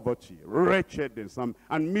poverty, wretchedness,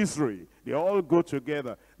 and misery. They all go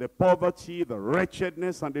together. The poverty, the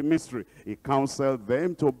wretchedness, and the misery. He counseled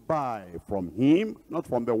them to buy from him, not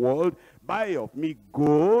from the world. Buy of me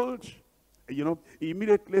gold.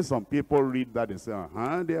 Immediately some people read that and say,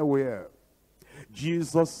 there we are.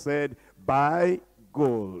 Jesus said, buy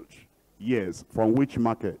gold. Yes, from which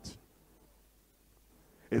market?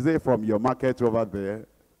 Is it from your market over there?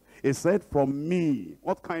 He said, from me.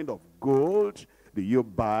 What kind of gold do you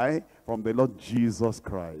buy? From the Lord Jesus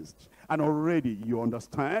Christ. And already, you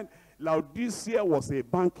understand, Laodicea was a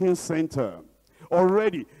banking center.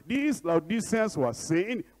 Already, these Laodiceans were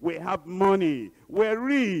saying, we have money, we're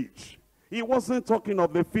rich. He wasn't talking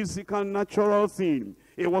of the physical, natural thing.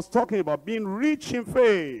 He was talking about being rich in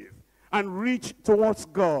faith, and rich towards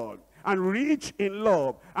God, and rich in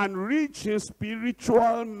love, and rich in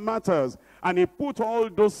spiritual matters. And he put all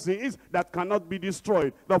those things that cannot be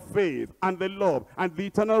destroyed, the faith and the love and the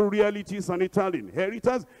eternal realities and eternal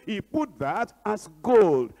inheritance, he put that as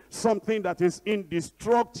gold, something that is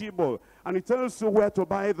indestructible. And he tells you where to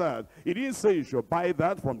buy that. He didn't say you should buy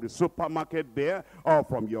that from the supermarket there or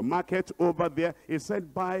from your market over there. He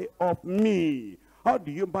said, buy of me. How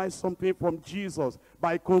do you buy something from Jesus?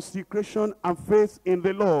 By consecration and faith in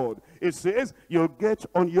the Lord. It says you'll get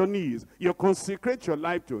on your knees. You consecrate your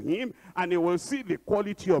life to him, and you will see the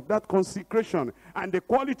quality of that consecration. And the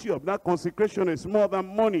quality of that consecration is more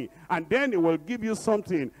than money. And then it will give you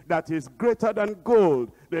something that is greater than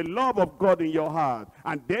gold. The love of God in your heart.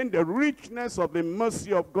 And then the richness of the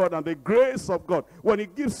mercy of God and the grace of God. When he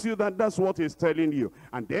gives you that, that's what he's telling you.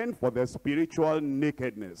 And then for the spiritual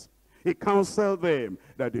nakedness, he counseled them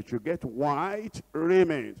that they should get white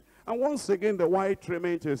raiment. And once again, the white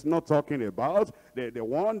raiment is not talking about the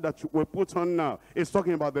one that we put on now. It's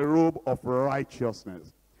talking about the robe of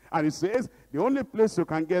righteousness. And it says, the only place you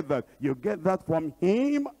can get that, you get that from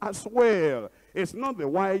him as well. It's not the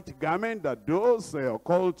white garment that those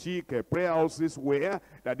occultic prayer houses wear,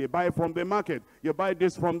 that they buy from the market. You buy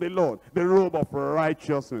this from the Lord. The robe of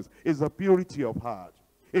righteousness is the purity of heart.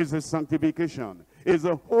 It's the sanctification. Is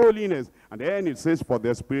a holiness. And then it says for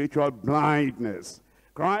their spiritual blindness.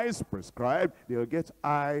 Christ prescribed they'll get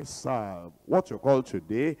eye salve. What you call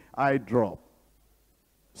today eye drop.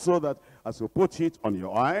 So that as you put it on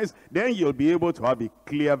your eyes, then you'll be able to have a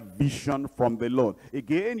clear vision from the Lord.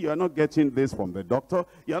 Again, you're not getting this from the doctor.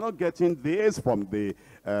 You're not getting this from the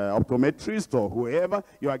optometrist or whoever.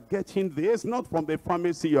 You are getting this not from the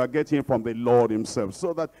pharmacy. You are getting from the Lord himself.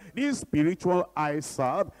 So that this spiritual eye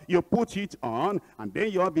salve, you put it on, and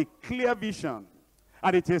then you have a clear vision.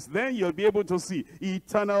 And it is then you'll be able to see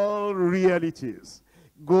eternal realities.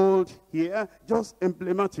 Gold here, just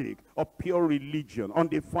emblematic of pure religion,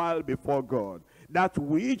 undefiled before God. That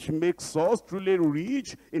which makes us truly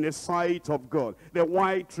rich in the sight of God. The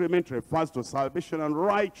white raiment refers to salvation and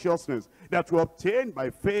righteousness that we obtain by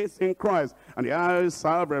faith in Christ. And the eye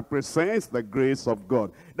salve represents the grace of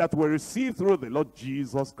God that we receive through the Lord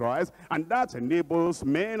Jesus Christ. And that enables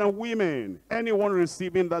men and women, anyone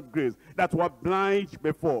receiving that grace, that were blind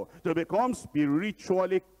before, to become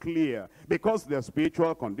spiritually clear. Because their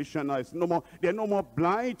spiritual condition now is no more, they're no more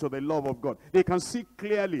blind to the love of God. They can see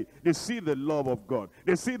clearly. They see the love of God.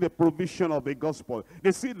 They see the provision of the gospel.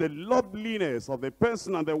 They see the loveliness of the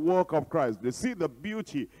person and the work of Christ. They see the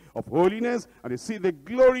beauty of holiness, and they see the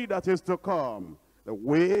glory that is to come. The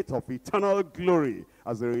weight of eternal glory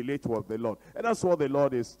as they relate with the Lord. And that's what the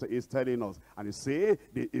Lord is telling us. And he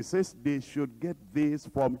says they should get this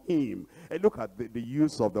from him. And look at the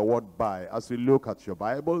use of the word buy. As you look at your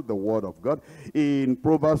Bible, the word of God, in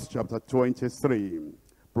Proverbs chapter 23.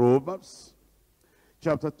 Proverbs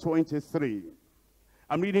chapter 23.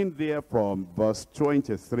 I'm reading there from verse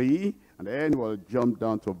 23, and then we'll jump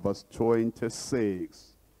down to verse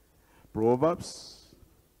 26. Proverbs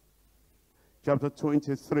chapter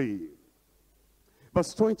 23,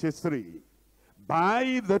 verse 23.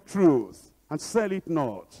 Buy the truth and sell it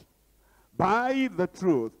not. Buy the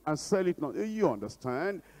truth and sell it not. You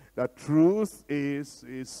understand that truth is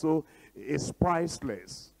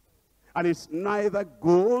priceless. And it's neither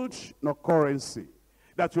gold nor currency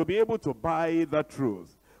that you'll be able to buy the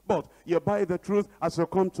truth. But you buy the truth as you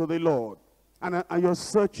come to the Lord. And you're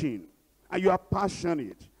searching. And you are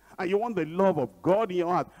passionate. And you want the love of God in your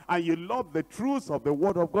heart. And you love the truth of the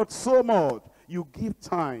word of God so much. You give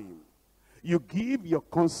time. You give your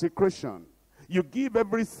consecration. You give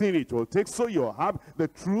everything it will take, so you have the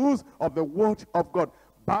truth of the word of God.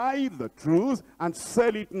 Buy the truth and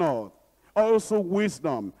sell it not. Also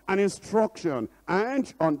wisdom and instruction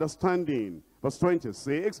and understanding. Verse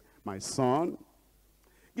 26, my son,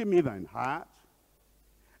 give me thine heart,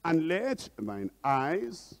 and let thine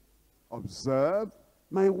eyes observe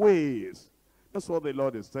my ways. That's what the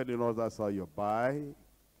Lord is telling us. That's how you buy.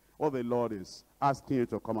 What the Lord is asking you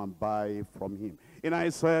to come and buy from him. In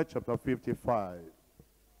Isaiah chapter 55.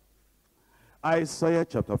 Isaiah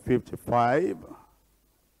chapter 55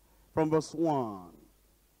 from verse 1.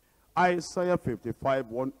 Isaiah 55,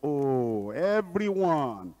 1. Oh,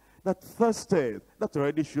 everyone that thirsteth, that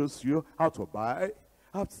already shows you how to buy.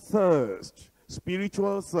 Have thirst,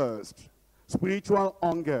 spiritual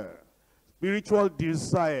hunger, spiritual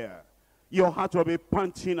desire. Your heart will be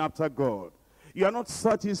panting after God. You are not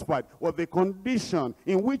satisfied with the condition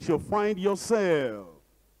in which you find yourself.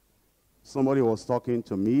 Somebody was talking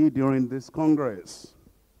to me during this congress.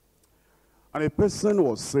 And a person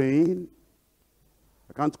was saying,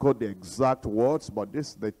 I can't quote the exact words, but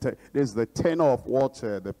this is the tenor of what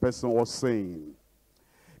the person was saying.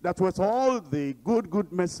 That with all the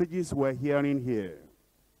good messages we're hearing here,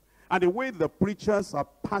 and the way the preachers are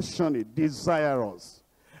passionate, desirous,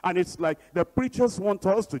 and it's like the preachers want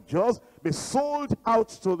us to just be sold out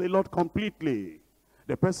to the Lord completely.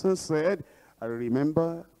 The person said, I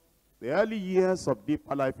remember the early years of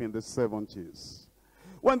Deeper Life in the 70s,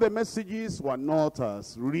 when the messages were not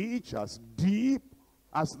as rich, as deep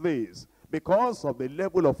as this, because of the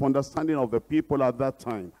level of understanding of the people at that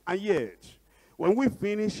time. And yet, when we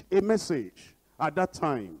finish a message at that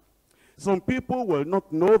time, some people will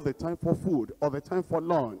not know the time for food or the time for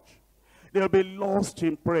lunch. They'll be lost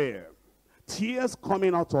in prayer, tears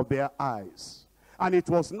coming out of their eyes. And it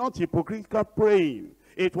was not hypocritical praying.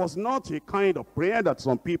 It was not a kind of prayer that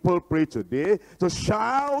some people pray today, to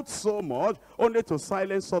shout so much, only to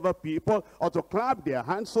silence other people, or to clap their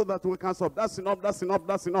hands so that we can stop. That's enough, that's enough,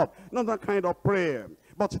 that's enough. Not that kind of prayer.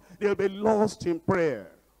 But they'll be lost in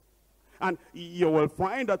prayer. And you will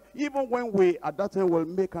find that even when we, at that time, will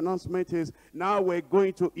make announcement is, now we're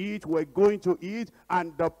going to eat,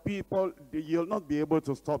 and the people, you'll not be able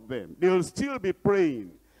to stop them. They'll still be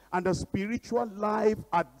praying. And the spiritual life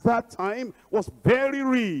at that time was very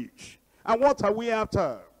rich. And what are we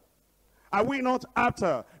after? Are we not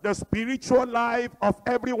after the spiritual life of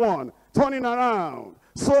everyone turning around,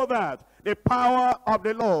 so that the power of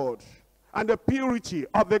the Lord and the purity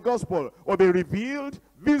of the gospel will be revealed,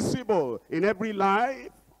 visible in every life?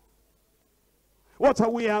 What are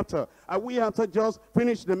we after? Are we after just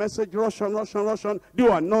finish the message, rush on,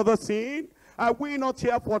 do another thing? Are we not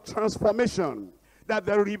here for transformation? That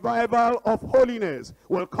the revival of holiness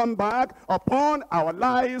will come back upon our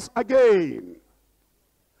lives again.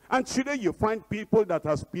 And today you find people that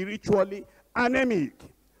are spiritually anemic,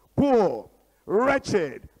 poor,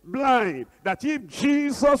 wretched, blind, that if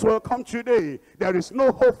Jesus will come today, there is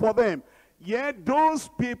no hope for them. Yet those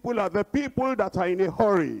people are the people that are in a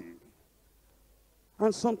hurry.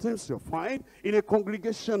 And sometimes you find in a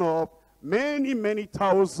congregation of many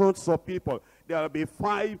thousands of people, there will be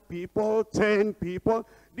 5 people, 10 people.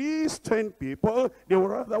 These 10 people, they would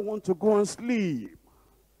rather want to go and sleep.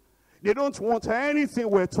 They don't want anything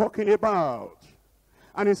we're talking about.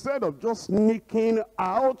 And instead of just sneaking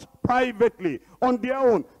out privately on their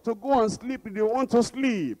own to go and sleep, they want to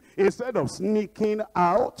sleep. Instead of sneaking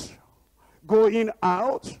out, going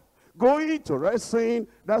to rest, saying,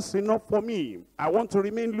 that's enough for me. I want to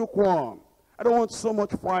remain lukewarm. I don't want so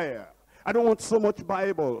much fire. I don't want so much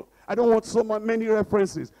Bible. I don't want so many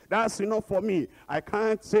references. That's enough for me. I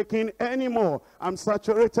can't take in anymore. I'm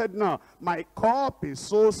saturated now. My cup is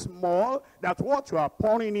so small that what you are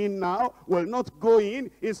pouring in now will not go in.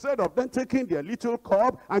 Instead of them taking their little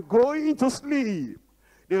cup and going to sleep,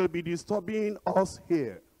 they will be disturbing us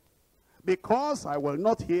here. Because I will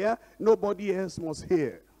not hear, nobody else must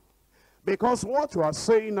hear. Because what you are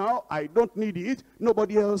saying now, I don't need it,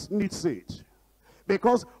 nobody else needs it.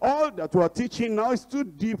 Because all that you are teaching now is too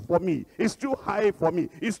deep for me. It's too high for me.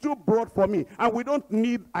 It's too broad for me. And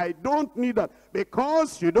I don't need that.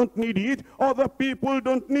 Because you don't need it, other people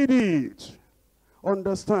don't need it.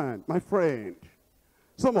 Understand, my friend.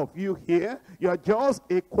 Some of you here, you are just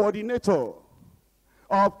a coordinator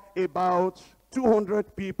of about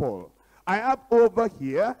 200 people. I have over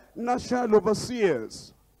here national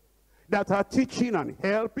overseers that are teaching and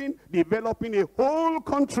helping, developing a whole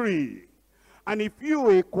country. And if you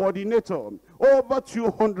are a coordinator, over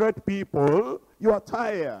 200 people, you are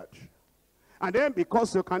tired. And then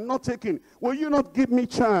because you cannot take in, will you not give me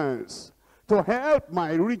chance to help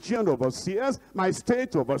my region overseers, my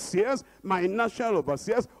state overseers, my national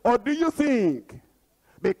overseers? Or do you think,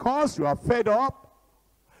 because you are fed up,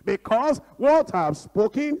 because what I have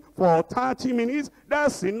spoken for 30 minutes,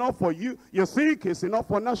 that's enough for you, you think it's enough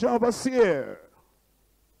for national overseer?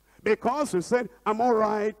 Because you said, I'm all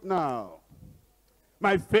right now.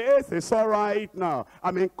 My faith is all right now.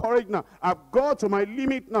 I'm encouraged now. I've got to my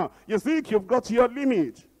limit now. You think you've got to your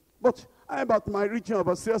limit. But how about my regional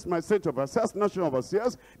overseers, my state overseers, national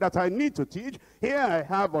overseers that I need to teach? Here I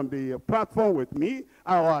have on the platform with me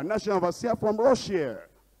our national overseer from Russia.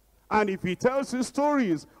 And if he tells you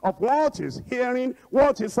stories of what he's hearing,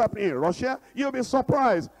 what is happening in Russia, you'll be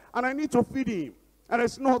surprised. And I need to feed him. And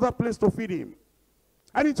there's no other place to feed him.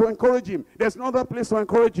 I need to encourage him. There's no other place to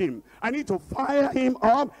encourage him. I need to fire him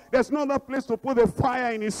up. There's no other place to put the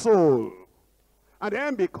fire in his soul. And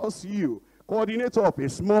then because you, coordinator of a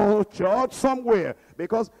small church somewhere,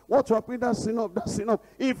 because what you're doing, that's enough, that's enough.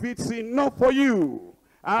 If it's enough for you,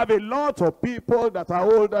 I have a lot of people that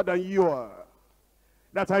are older than you are,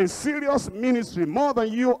 that are in serious ministry more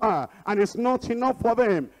than you are, and it's not enough for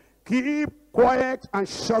them. Keep quiet and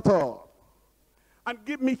shut up. And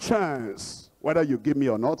give me chance. Whether you give me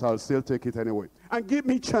or not, I'll still take it anyway. And give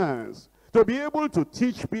me chance to be able to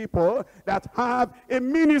teach people that have a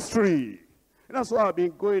ministry. And that's why I've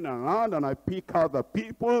been going around and I pick out the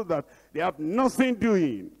people that they have nothing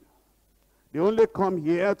doing. They only come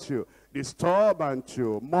here to disturb and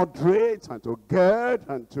to moderate and to gird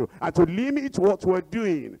and to limit what we're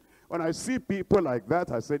doing. When I see people like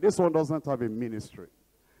that, I say, this one doesn't have a ministry.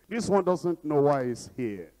 This one doesn't know why he's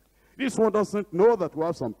here. This one doesn't know that we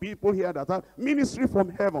have some people here that have ministry from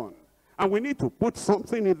heaven. And we need to put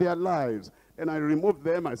something in their lives. And I remove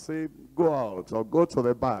them, I say, go out or go to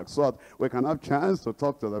the back so that we can have chance to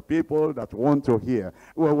talk to the people that want to hear.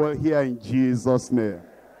 We're here in Jesus' name.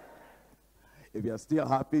 If you're still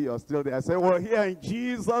happy, you're still there. I say, we're here in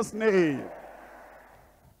Jesus' name.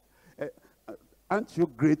 Aren't you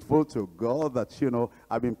grateful to God that,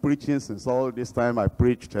 I've been preaching since all this time. I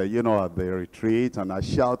preached, at the retreat, and I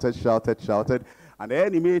shouted. And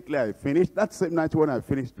then immediately I finished. That same night when I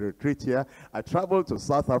finished the retreat here, I traveled to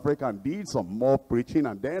South Africa and did some more preaching.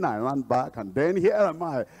 And then I ran back, and then here am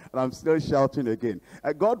I. And I'm still shouting again.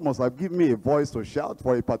 God must have given me a voice to shout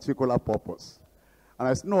for a particular purpose. And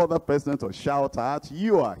there's no other person to shout at.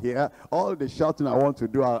 You are here. All the shouting I want to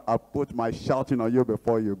do, I'll put my shouting on you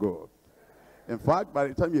before you go. In fact, by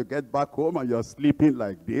the time you get back home and you're sleeping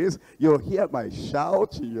like this, you'll hear my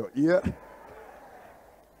shout in your ear.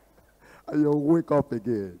 And you'll wake up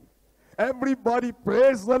again. Everybody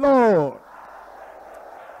praise the Lord.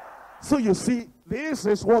 So you see, this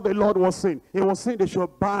is what the Lord was saying. He was saying they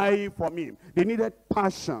should buy from him. They needed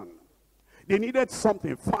passion. They needed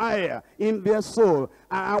something, fire in their soul.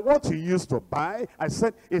 And what you used to buy, I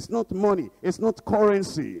said, it's not money. It's not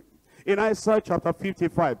currency. In Isaiah chapter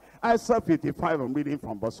 55, Isaiah 55, I'm reading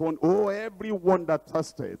from verse 1. Oh, everyone that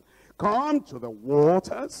thirsteth, come to the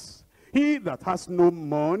waters. He that has no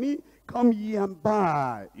money, come ye and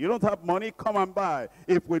buy. You don't have money, come and buy.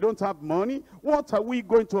 If we don't have money, what are we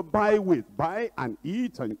going to buy with? Buy and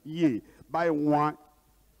eat and ye. Buy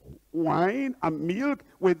wine and milk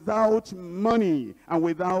without money and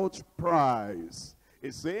without price.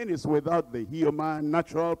 It's saying it's without the human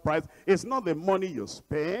natural price. It's not the money you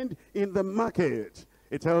spend in the market.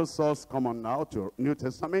 It tells us, come on now to New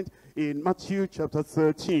Testament, in Matthew chapter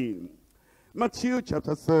 13. Matthew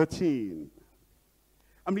chapter 13.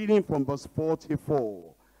 I'm reading from verse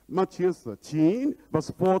 44. Matthew 13,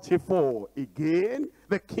 verse 44. Again,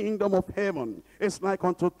 the kingdom of heaven is like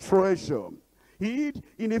unto treasure hid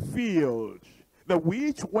in a field, the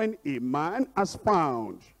which when a man has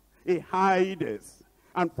found, he hideth,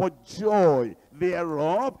 and for joy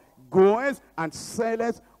thereof goeth and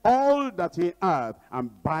selleth all that he hath, and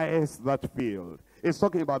buyeth that field. It's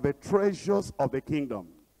talking about the treasures of the kingdom,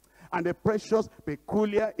 and the precious,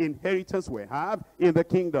 peculiar inheritance we have in the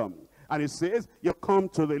kingdom. And it says, you come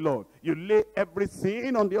to the Lord. You lay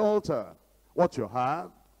everything on the altar. What you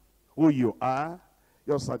have, who you are,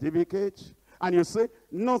 your certificate. And you say,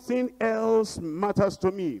 nothing else matters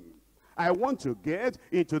to me. I want to get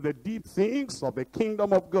into the deep things of the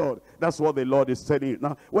kingdom of God. That's what the Lord is telling you.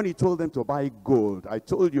 Now, when he told them to buy gold, I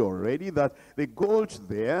told you already that the gold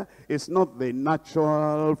there is not the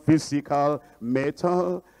natural, physical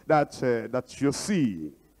metal that you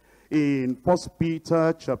see. In 1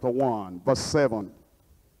 Peter chapter 1, verse 7.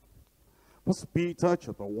 1 Peter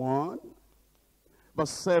chapter 1, verse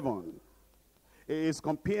 7. It is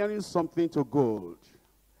comparing something to gold.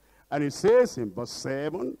 And it says in verse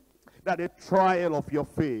 7, that the trial of your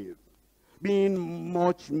faith, being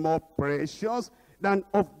much more precious than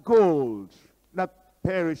of gold that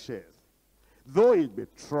perisheth, though it be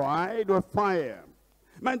tried with fire,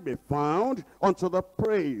 might be found unto the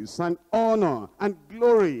praise and honor and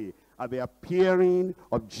glory at the appearing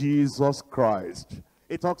of Jesus Christ.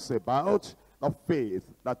 It talks about the faith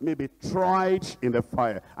that may be tried in the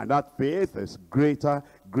fire, and that faith is greater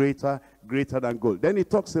than gold. Then it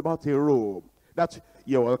talks about a robe that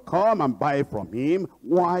you will come and buy from him,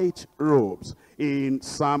 white robes, in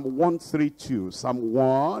Psalm 132. Psalm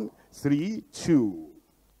 132.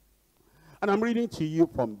 And I'm reading to you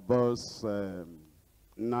from verse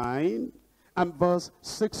 9 and verse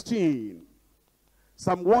 16.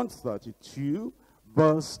 Psalm 132,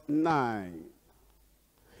 verse 9.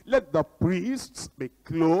 Let the priests be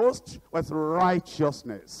clothed with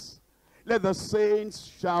righteousness. Let the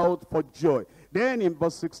saints shout for joy. Then in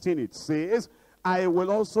verse 16 it says, I will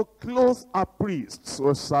also clothe our priests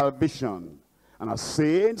with salvation, and our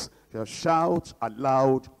saints shall shout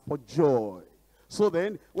aloud for joy. So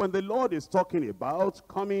then, when the Lord is talking about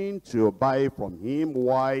coming to buy from him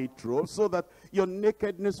white robes, so that your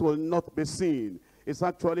nakedness will not be seen, it's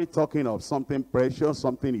actually talking of something precious,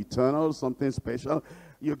 something eternal, something special.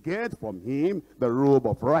 You get from him the robe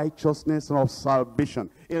of righteousness and of salvation.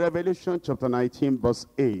 In Revelation chapter 19, verse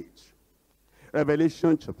 8.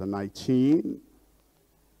 Revelation chapter 19.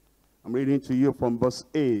 I'm reading to you from verse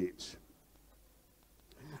 8.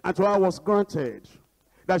 And to her was granted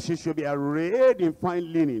that she should be arrayed in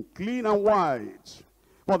fine linen, clean and white.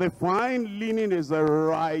 For the fine linen is the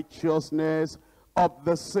righteousness of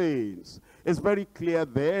the saints. It's very clear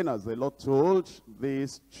then, as the Lord told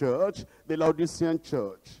this church, the Laodicean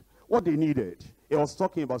church, what they needed. He was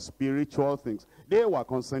talking about spiritual things. They were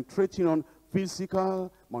concentrating on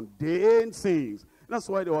physical, mundane things. That's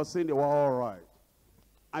why they were saying they were all right.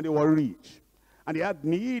 And they were rich. And they had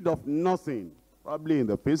need of nothing. Probably in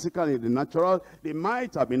the physical, in the natural, they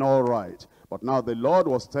might have been all right. But now the Lord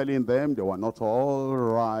was telling them they were not all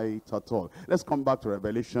right at all. Let's come back to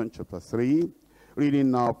Revelation chapter 3.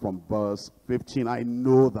 Reading now from verse 15. I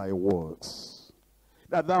know thy works,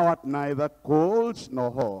 that thou art neither cold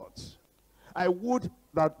nor hot. I would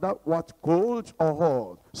that thou wert cold or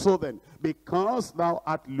hot. So then, because thou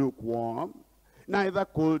art lukewarm, neither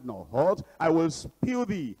cold nor hot, I will spew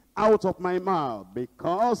thee out of my mouth,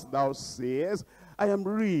 because thou sayest, I am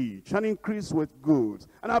rich and increase with goods,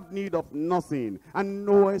 and have need of nothing, and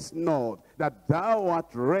knowest not that thou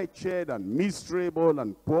art wretched and miserable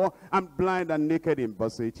and poor and blind and naked. In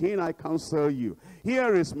verse 18, I counsel you.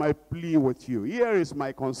 Here is my plea with you. Here is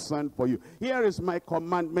my concern for you. Here is my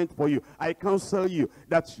commandment for you. I counsel you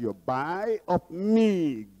that you buy of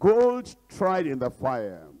me gold tried in the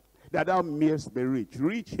fire, that thou mayest be rich,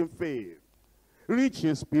 rich in faith, rich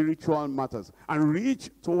in spiritual matters, and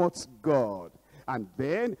rich towards God. And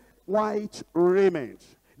then white raiment,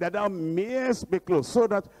 that thou mayest be clothed, so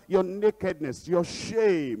that your nakedness, your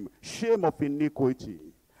shame of iniquity,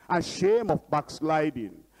 and shame of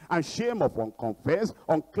backsliding, and shame of unconfessed,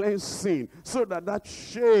 uncleansed sin, so that that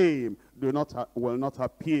shame will not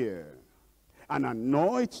appear. And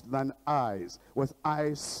anoint thine eyes with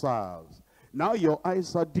eye salves. Now your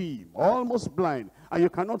eyes are dim, almost blind, and you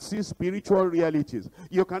cannot see spiritual realities.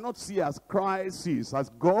 You cannot see as Christ sees, as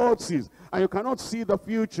God sees, and you cannot see the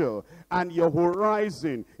future. And your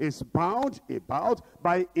horizon is bound about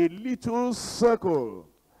by a little circle.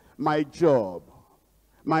 My job,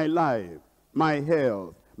 my life, my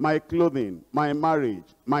health, my clothing, my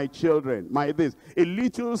marriage, my children, my this. A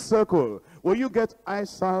little circle. Will you get eye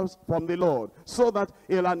salves from the Lord so that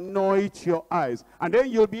he'll anoint your eyes? And then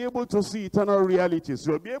you'll be able to see eternal realities.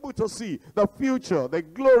 You'll be able to see the future, the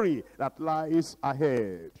glory that lies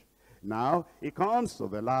ahead. Now, he comes to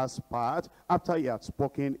the last part after he had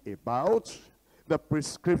spoken about the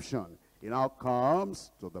prescription. He now comes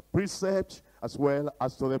to the precept as well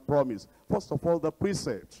as to the promise. First of all, the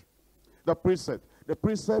precept. The precept. The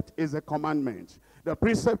precept is a commandment. The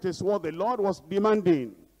precept is what the Lord was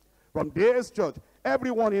demanding from this church,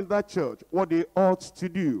 everyone in that church, what they ought to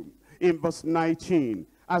do. In verse 19,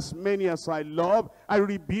 as many as I love, I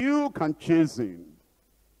rebuke and chasten.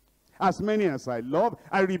 As many as I love,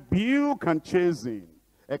 I rebuke and chasten.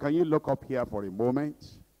 Can you look up here for a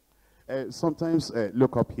moment? Sometimes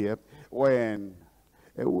look up here. When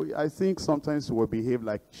I think sometimes we behave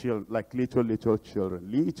like little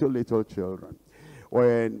children.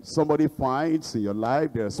 When somebody finds in your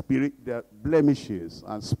life their blemishes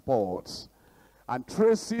and spots and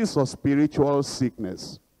traces of spiritual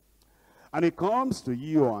sickness, and he comes to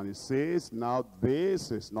you and he says, now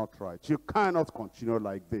this is not right. You cannot continue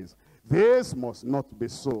like this. This must not be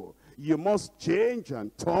so. You must change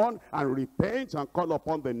and turn and repent and call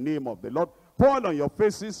upon the name of the Lord. Fall on your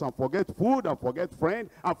faces and forget food and forget friend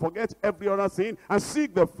and forget every other thing and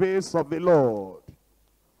seek the face of the Lord.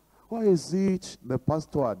 Why is it the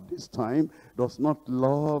pastor at this time does not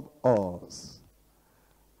love us?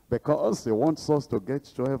 Because he wants us to get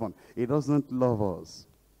to heaven. He doesn't love us.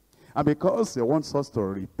 And because he wants us to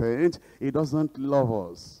repent, he doesn't love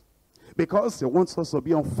us. Because he wants us to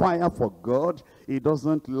be on fire for God, he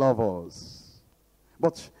doesn't love us.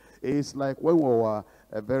 But it's like when we were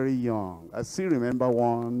very young. I still remember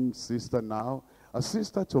one sister now, a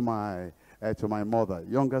sister to my mother,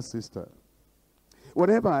 younger sister.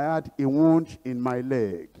 Whenever I had a wound in my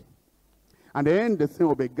leg, and then the thing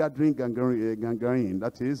will be gathering gangrene,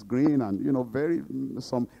 that is green and, very,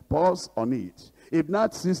 some pus on it. If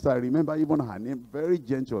that sister, I remember even her name, very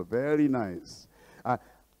gentle, very nice.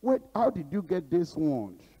 Wait, how did you get this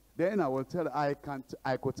wound? Then I will tell her,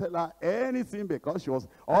 I could tell her anything because she was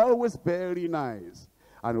always very nice.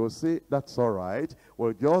 And we'll say, that's all right.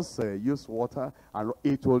 We'll just use water and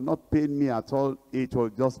it will not pain me at all. It will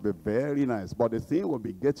just be very nice. But the thing will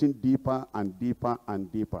be getting deeper and deeper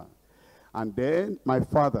and deeper. And then my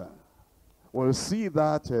father will see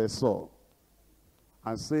that sore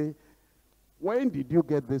and say, when did you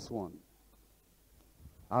get this one?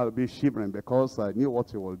 I'll be shivering because I knew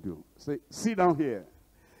what he will do. Say, sit down here.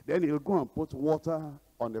 Then he'll go and put water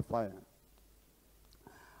on the fire.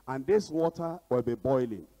 And this water will be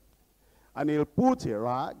boiling. And he'll put a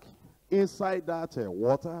rag inside that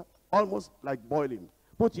water, almost like boiling.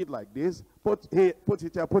 Put it like this, put it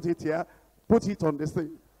here, put it on this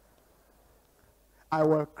thing. I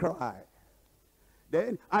will cry.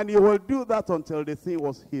 Then, and he will do that until the thing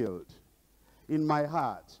was healed. In my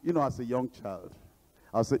heart, as a young child,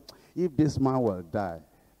 I'll say, if this man will die,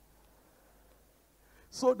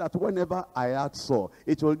 so that whenever I had sore,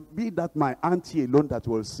 it will be that my auntie alone that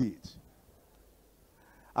will see it.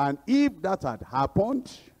 And if that had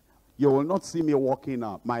happened, you will not see me walking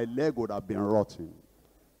out. My leg would have been rotting.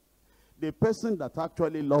 The person that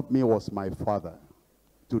actually loved me was my father.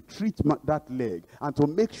 To treat that leg and to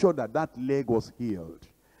make sure that that leg was healed.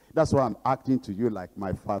 That's why I'm acting to you like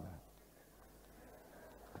my father.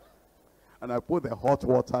 And I put the hot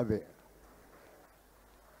water there.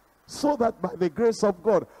 So that by the grace of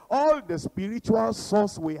God, all the spiritual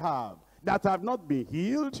sores we have that have not been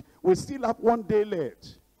healed, we still have one day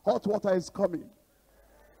left. Hot water is coming.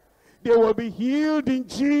 They will be healed in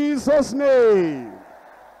Jesus' name.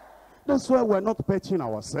 That's why we're not petting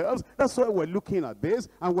ourselves. That's why we're looking at this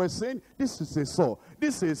and we're saying, this is a sore.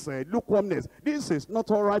 This is a lukewarmness. This is not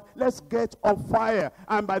all right. Let's get on fire.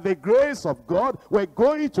 And by the grace of God, we're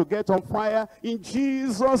going to get on fire in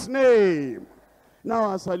Jesus' name.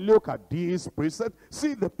 Now, as I look at this precept,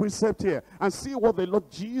 see the precept here and see what the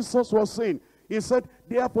Lord Jesus was saying. He said,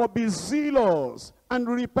 therefore be zealous and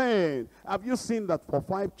repent. Have you seen that for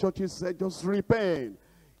 5 churches said just repent?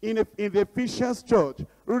 In the Ephesians church,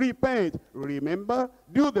 repent. Remember,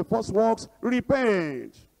 do the first works,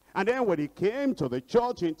 repent. And then when he came to the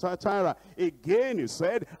church in Thyatira, again he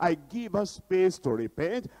said, I give her space to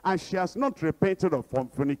repent, and she has not repented of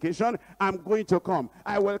fornication. I'm going to come.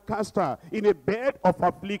 I will cast her in a bed of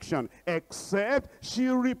affliction, except she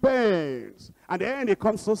repents. And then he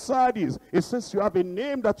comes to Sardis. He says, you have a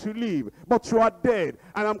name that you live, but you are dead.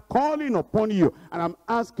 And I'm calling upon you, and I'm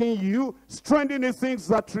asking you, strengthen the things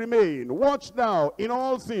that remain. Watch now in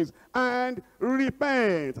all things, and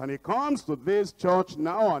repent. And he comes to this church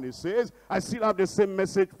now, and he says, I still have the same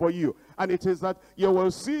message for you. And it is that you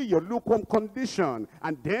will see your lukewarm condition,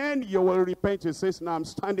 and then you will repent. He says, now I'm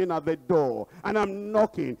standing at the door, and I'm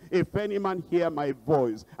knocking. If any man hear my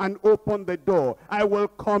voice and open the door, I will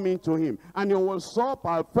come into him, and you will sup,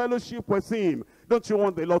 I'll fellowship with him. Don't you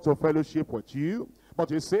want the Lord to fellowship with you? But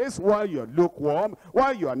he says, while you're lukewarm,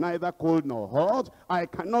 while you are neither cold nor hot, I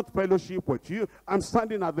cannot fellowship with you. I'm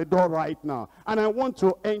standing at the door right now, and I want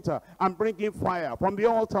to enter. I'm bringing fire from the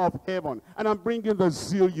altar of heaven, and I'm bringing the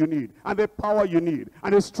zeal you need, and the power you need,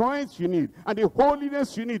 and the strength you need, and the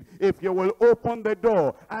holiness you need. If you will open the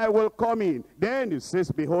door, I will come in. Then it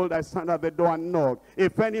says, behold, I stand at the door and knock.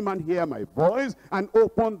 If any man hear my voice and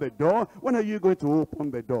open the door. When are you going to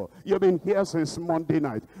open the door? You've been here since Monday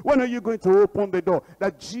night. When are you going to open the door?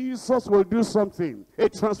 That Jesus will do something, a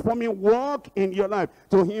transforming work in your life.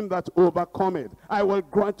 To him that overcometh, I will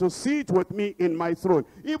grant to sit with me in my throne,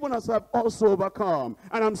 even as I've also overcome.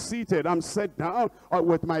 And I'm seated, I'm set down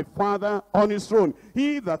with my Father on his throne.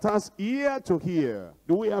 He that has ear to hear.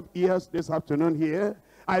 Do we have ears this afternoon here?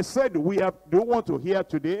 I said, do you want to hear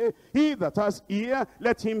today? He that has ear,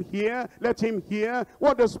 let him hear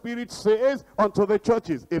what the Spirit says unto the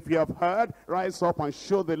churches. If you have heard, rise up and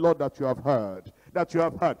show the Lord that you have heard. That you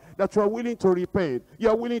are willing to repent, you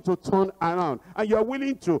are willing to turn around, and you are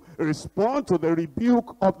willing to respond to the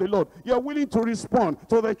rebuke of the Lord. You are willing to respond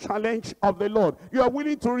to the challenge of the Lord. You are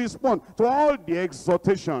willing to respond to all the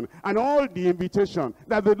exhortation and all the invitation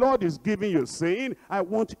that the Lord is giving you, saying, I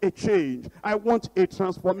want a change, I want a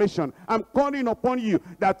transformation. I'm calling upon you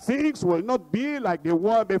that things will not be like they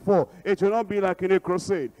were before. It will not be like in a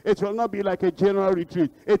crusade. It will not be like a general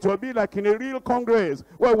retreat. It will be like in a real congress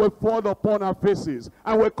where we fall upon our faces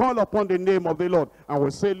and we call upon the name of the Lord, and we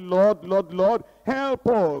say, Lord, Lord, Lord, help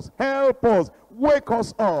us, wake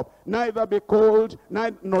us up, neither be cold,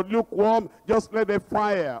 nor lukewarm. Just let the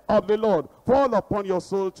fire of the Lord fall upon your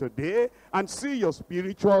soul today and see your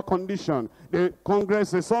spiritual condition. The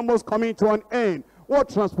congress is almost coming to an end. What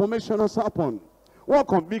transformation has happened? What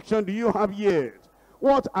conviction do you have yet?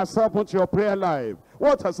 What has happened to your prayer life?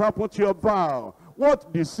 What has happened to your vow?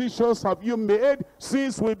 What decisions have you made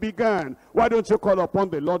since we began? Why don't you call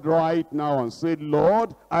upon the Lord right now and say,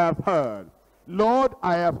 Lord, I have heard. Lord,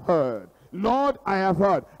 I have heard. Lord, I have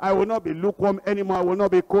heard. I will not be lukewarm anymore. I will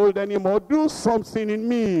not be cold anymore. Do something in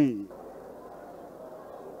me.